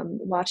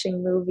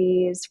 watching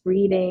movies,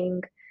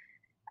 reading.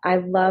 I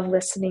love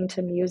listening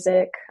to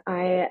music.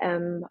 I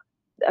am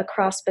a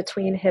cross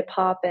between hip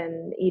hop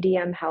and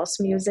EDM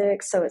house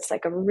music. So it's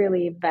like a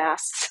really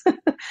vast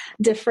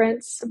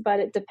difference,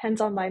 but it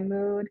depends on my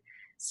mood.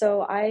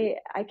 So I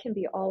can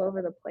be all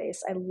over the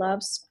place. I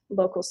love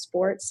local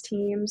sports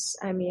teams.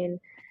 I mean,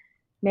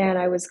 man,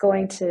 I was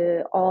going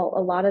to a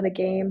lot of the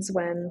games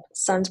when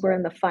Suns were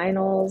in the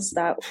finals.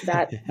 That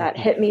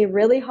hit me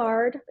really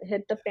hard. It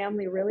hit the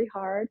family really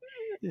hard.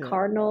 Yeah,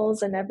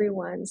 Cardinals and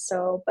everyone.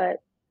 So, but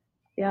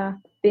yeah,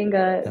 being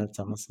a that's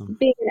awesome.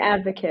 being an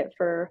advocate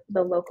for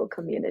the local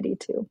community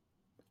too.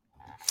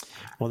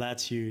 Well,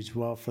 that's huge.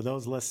 Well, for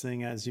those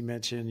listening, as you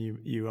mentioned,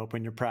 you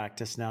open your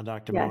practice now,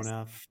 Dr. Yes,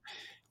 Mona.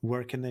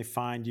 Where can they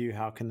find you?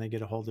 How can they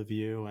get a hold of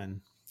you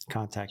and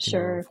contact you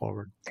moving sure.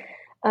 forward?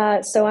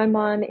 So I'm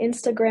on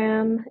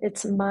Instagram.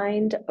 It's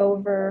Mind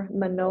Over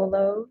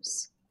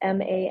Manolos,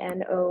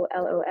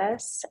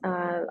 Manolos.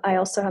 I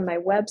also have my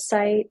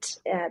website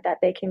that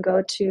they can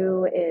go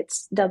to.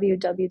 It's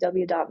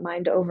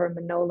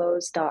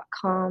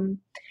www.mindovermanolos.com.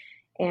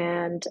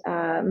 And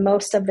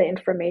most of the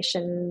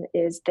information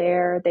is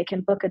there. They can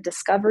book a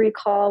discovery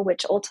call,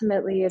 which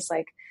ultimately is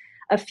like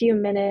a few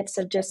minutes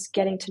of just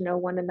getting to know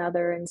one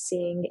another and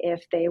seeing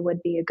if they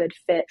would be a good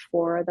fit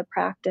for the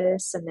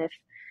practice, and if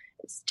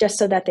just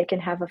so that they can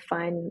have a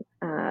fine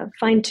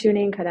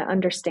tuning kind of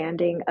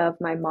understanding of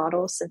my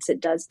model, since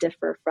it does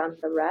differ from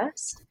the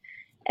rest,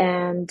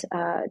 and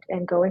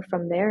going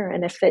from there.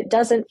 And if it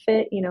doesn't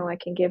fit, I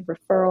can give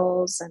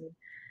referrals and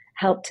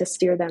help to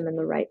steer them in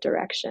the right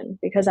direction,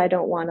 because I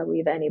don't want to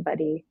leave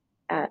anybody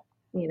at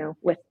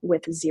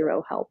with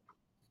zero help.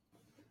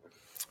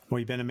 Well,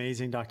 you've been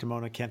amazing, Dr.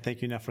 Mona. Can't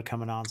thank you enough for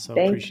coming on. So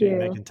Thank appreciate you you.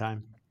 making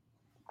time.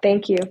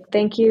 Thank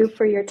you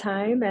for your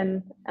time,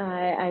 and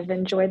I've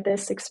enjoyed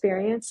this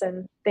experience,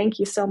 and thank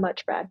you so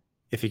much, Brad.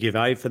 If you get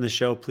value from the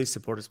show, please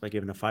support us by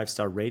giving a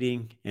 5-star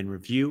rating and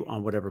review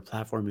on whatever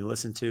platform you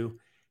listen to.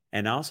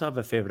 And I also have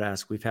a favor to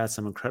ask. We've had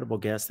some incredible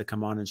guests that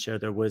come on and share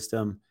their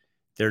wisdom,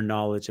 their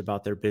knowledge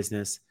about their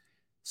business.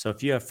 So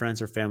if you have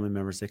friends or family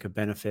members that could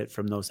benefit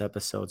from those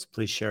episodes,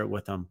 please share it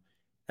with them,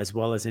 as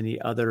well as any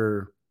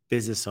other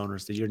business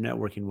owners that you're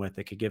networking with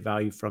that could get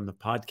value from the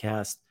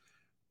podcast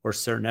or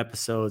certain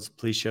episodes.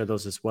 Please share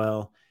those as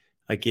well.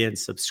 Again,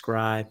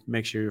 subscribe,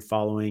 make sure you're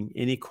following.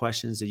 Any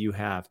questions that you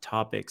have,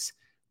 topics.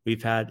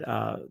 We've had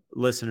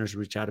listeners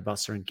reach out about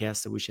certain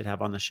guests that we should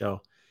have on the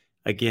show.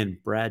 Again,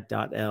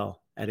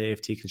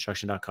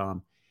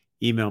 brad.l@aftconstruction.com.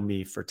 Email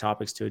me for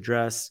topics to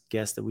address,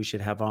 guests that we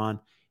should have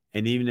on,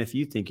 and even if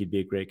you think you'd be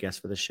a great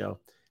guest for the show.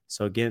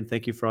 So again,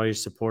 thank you for all your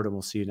support, and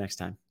we'll see you next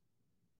time.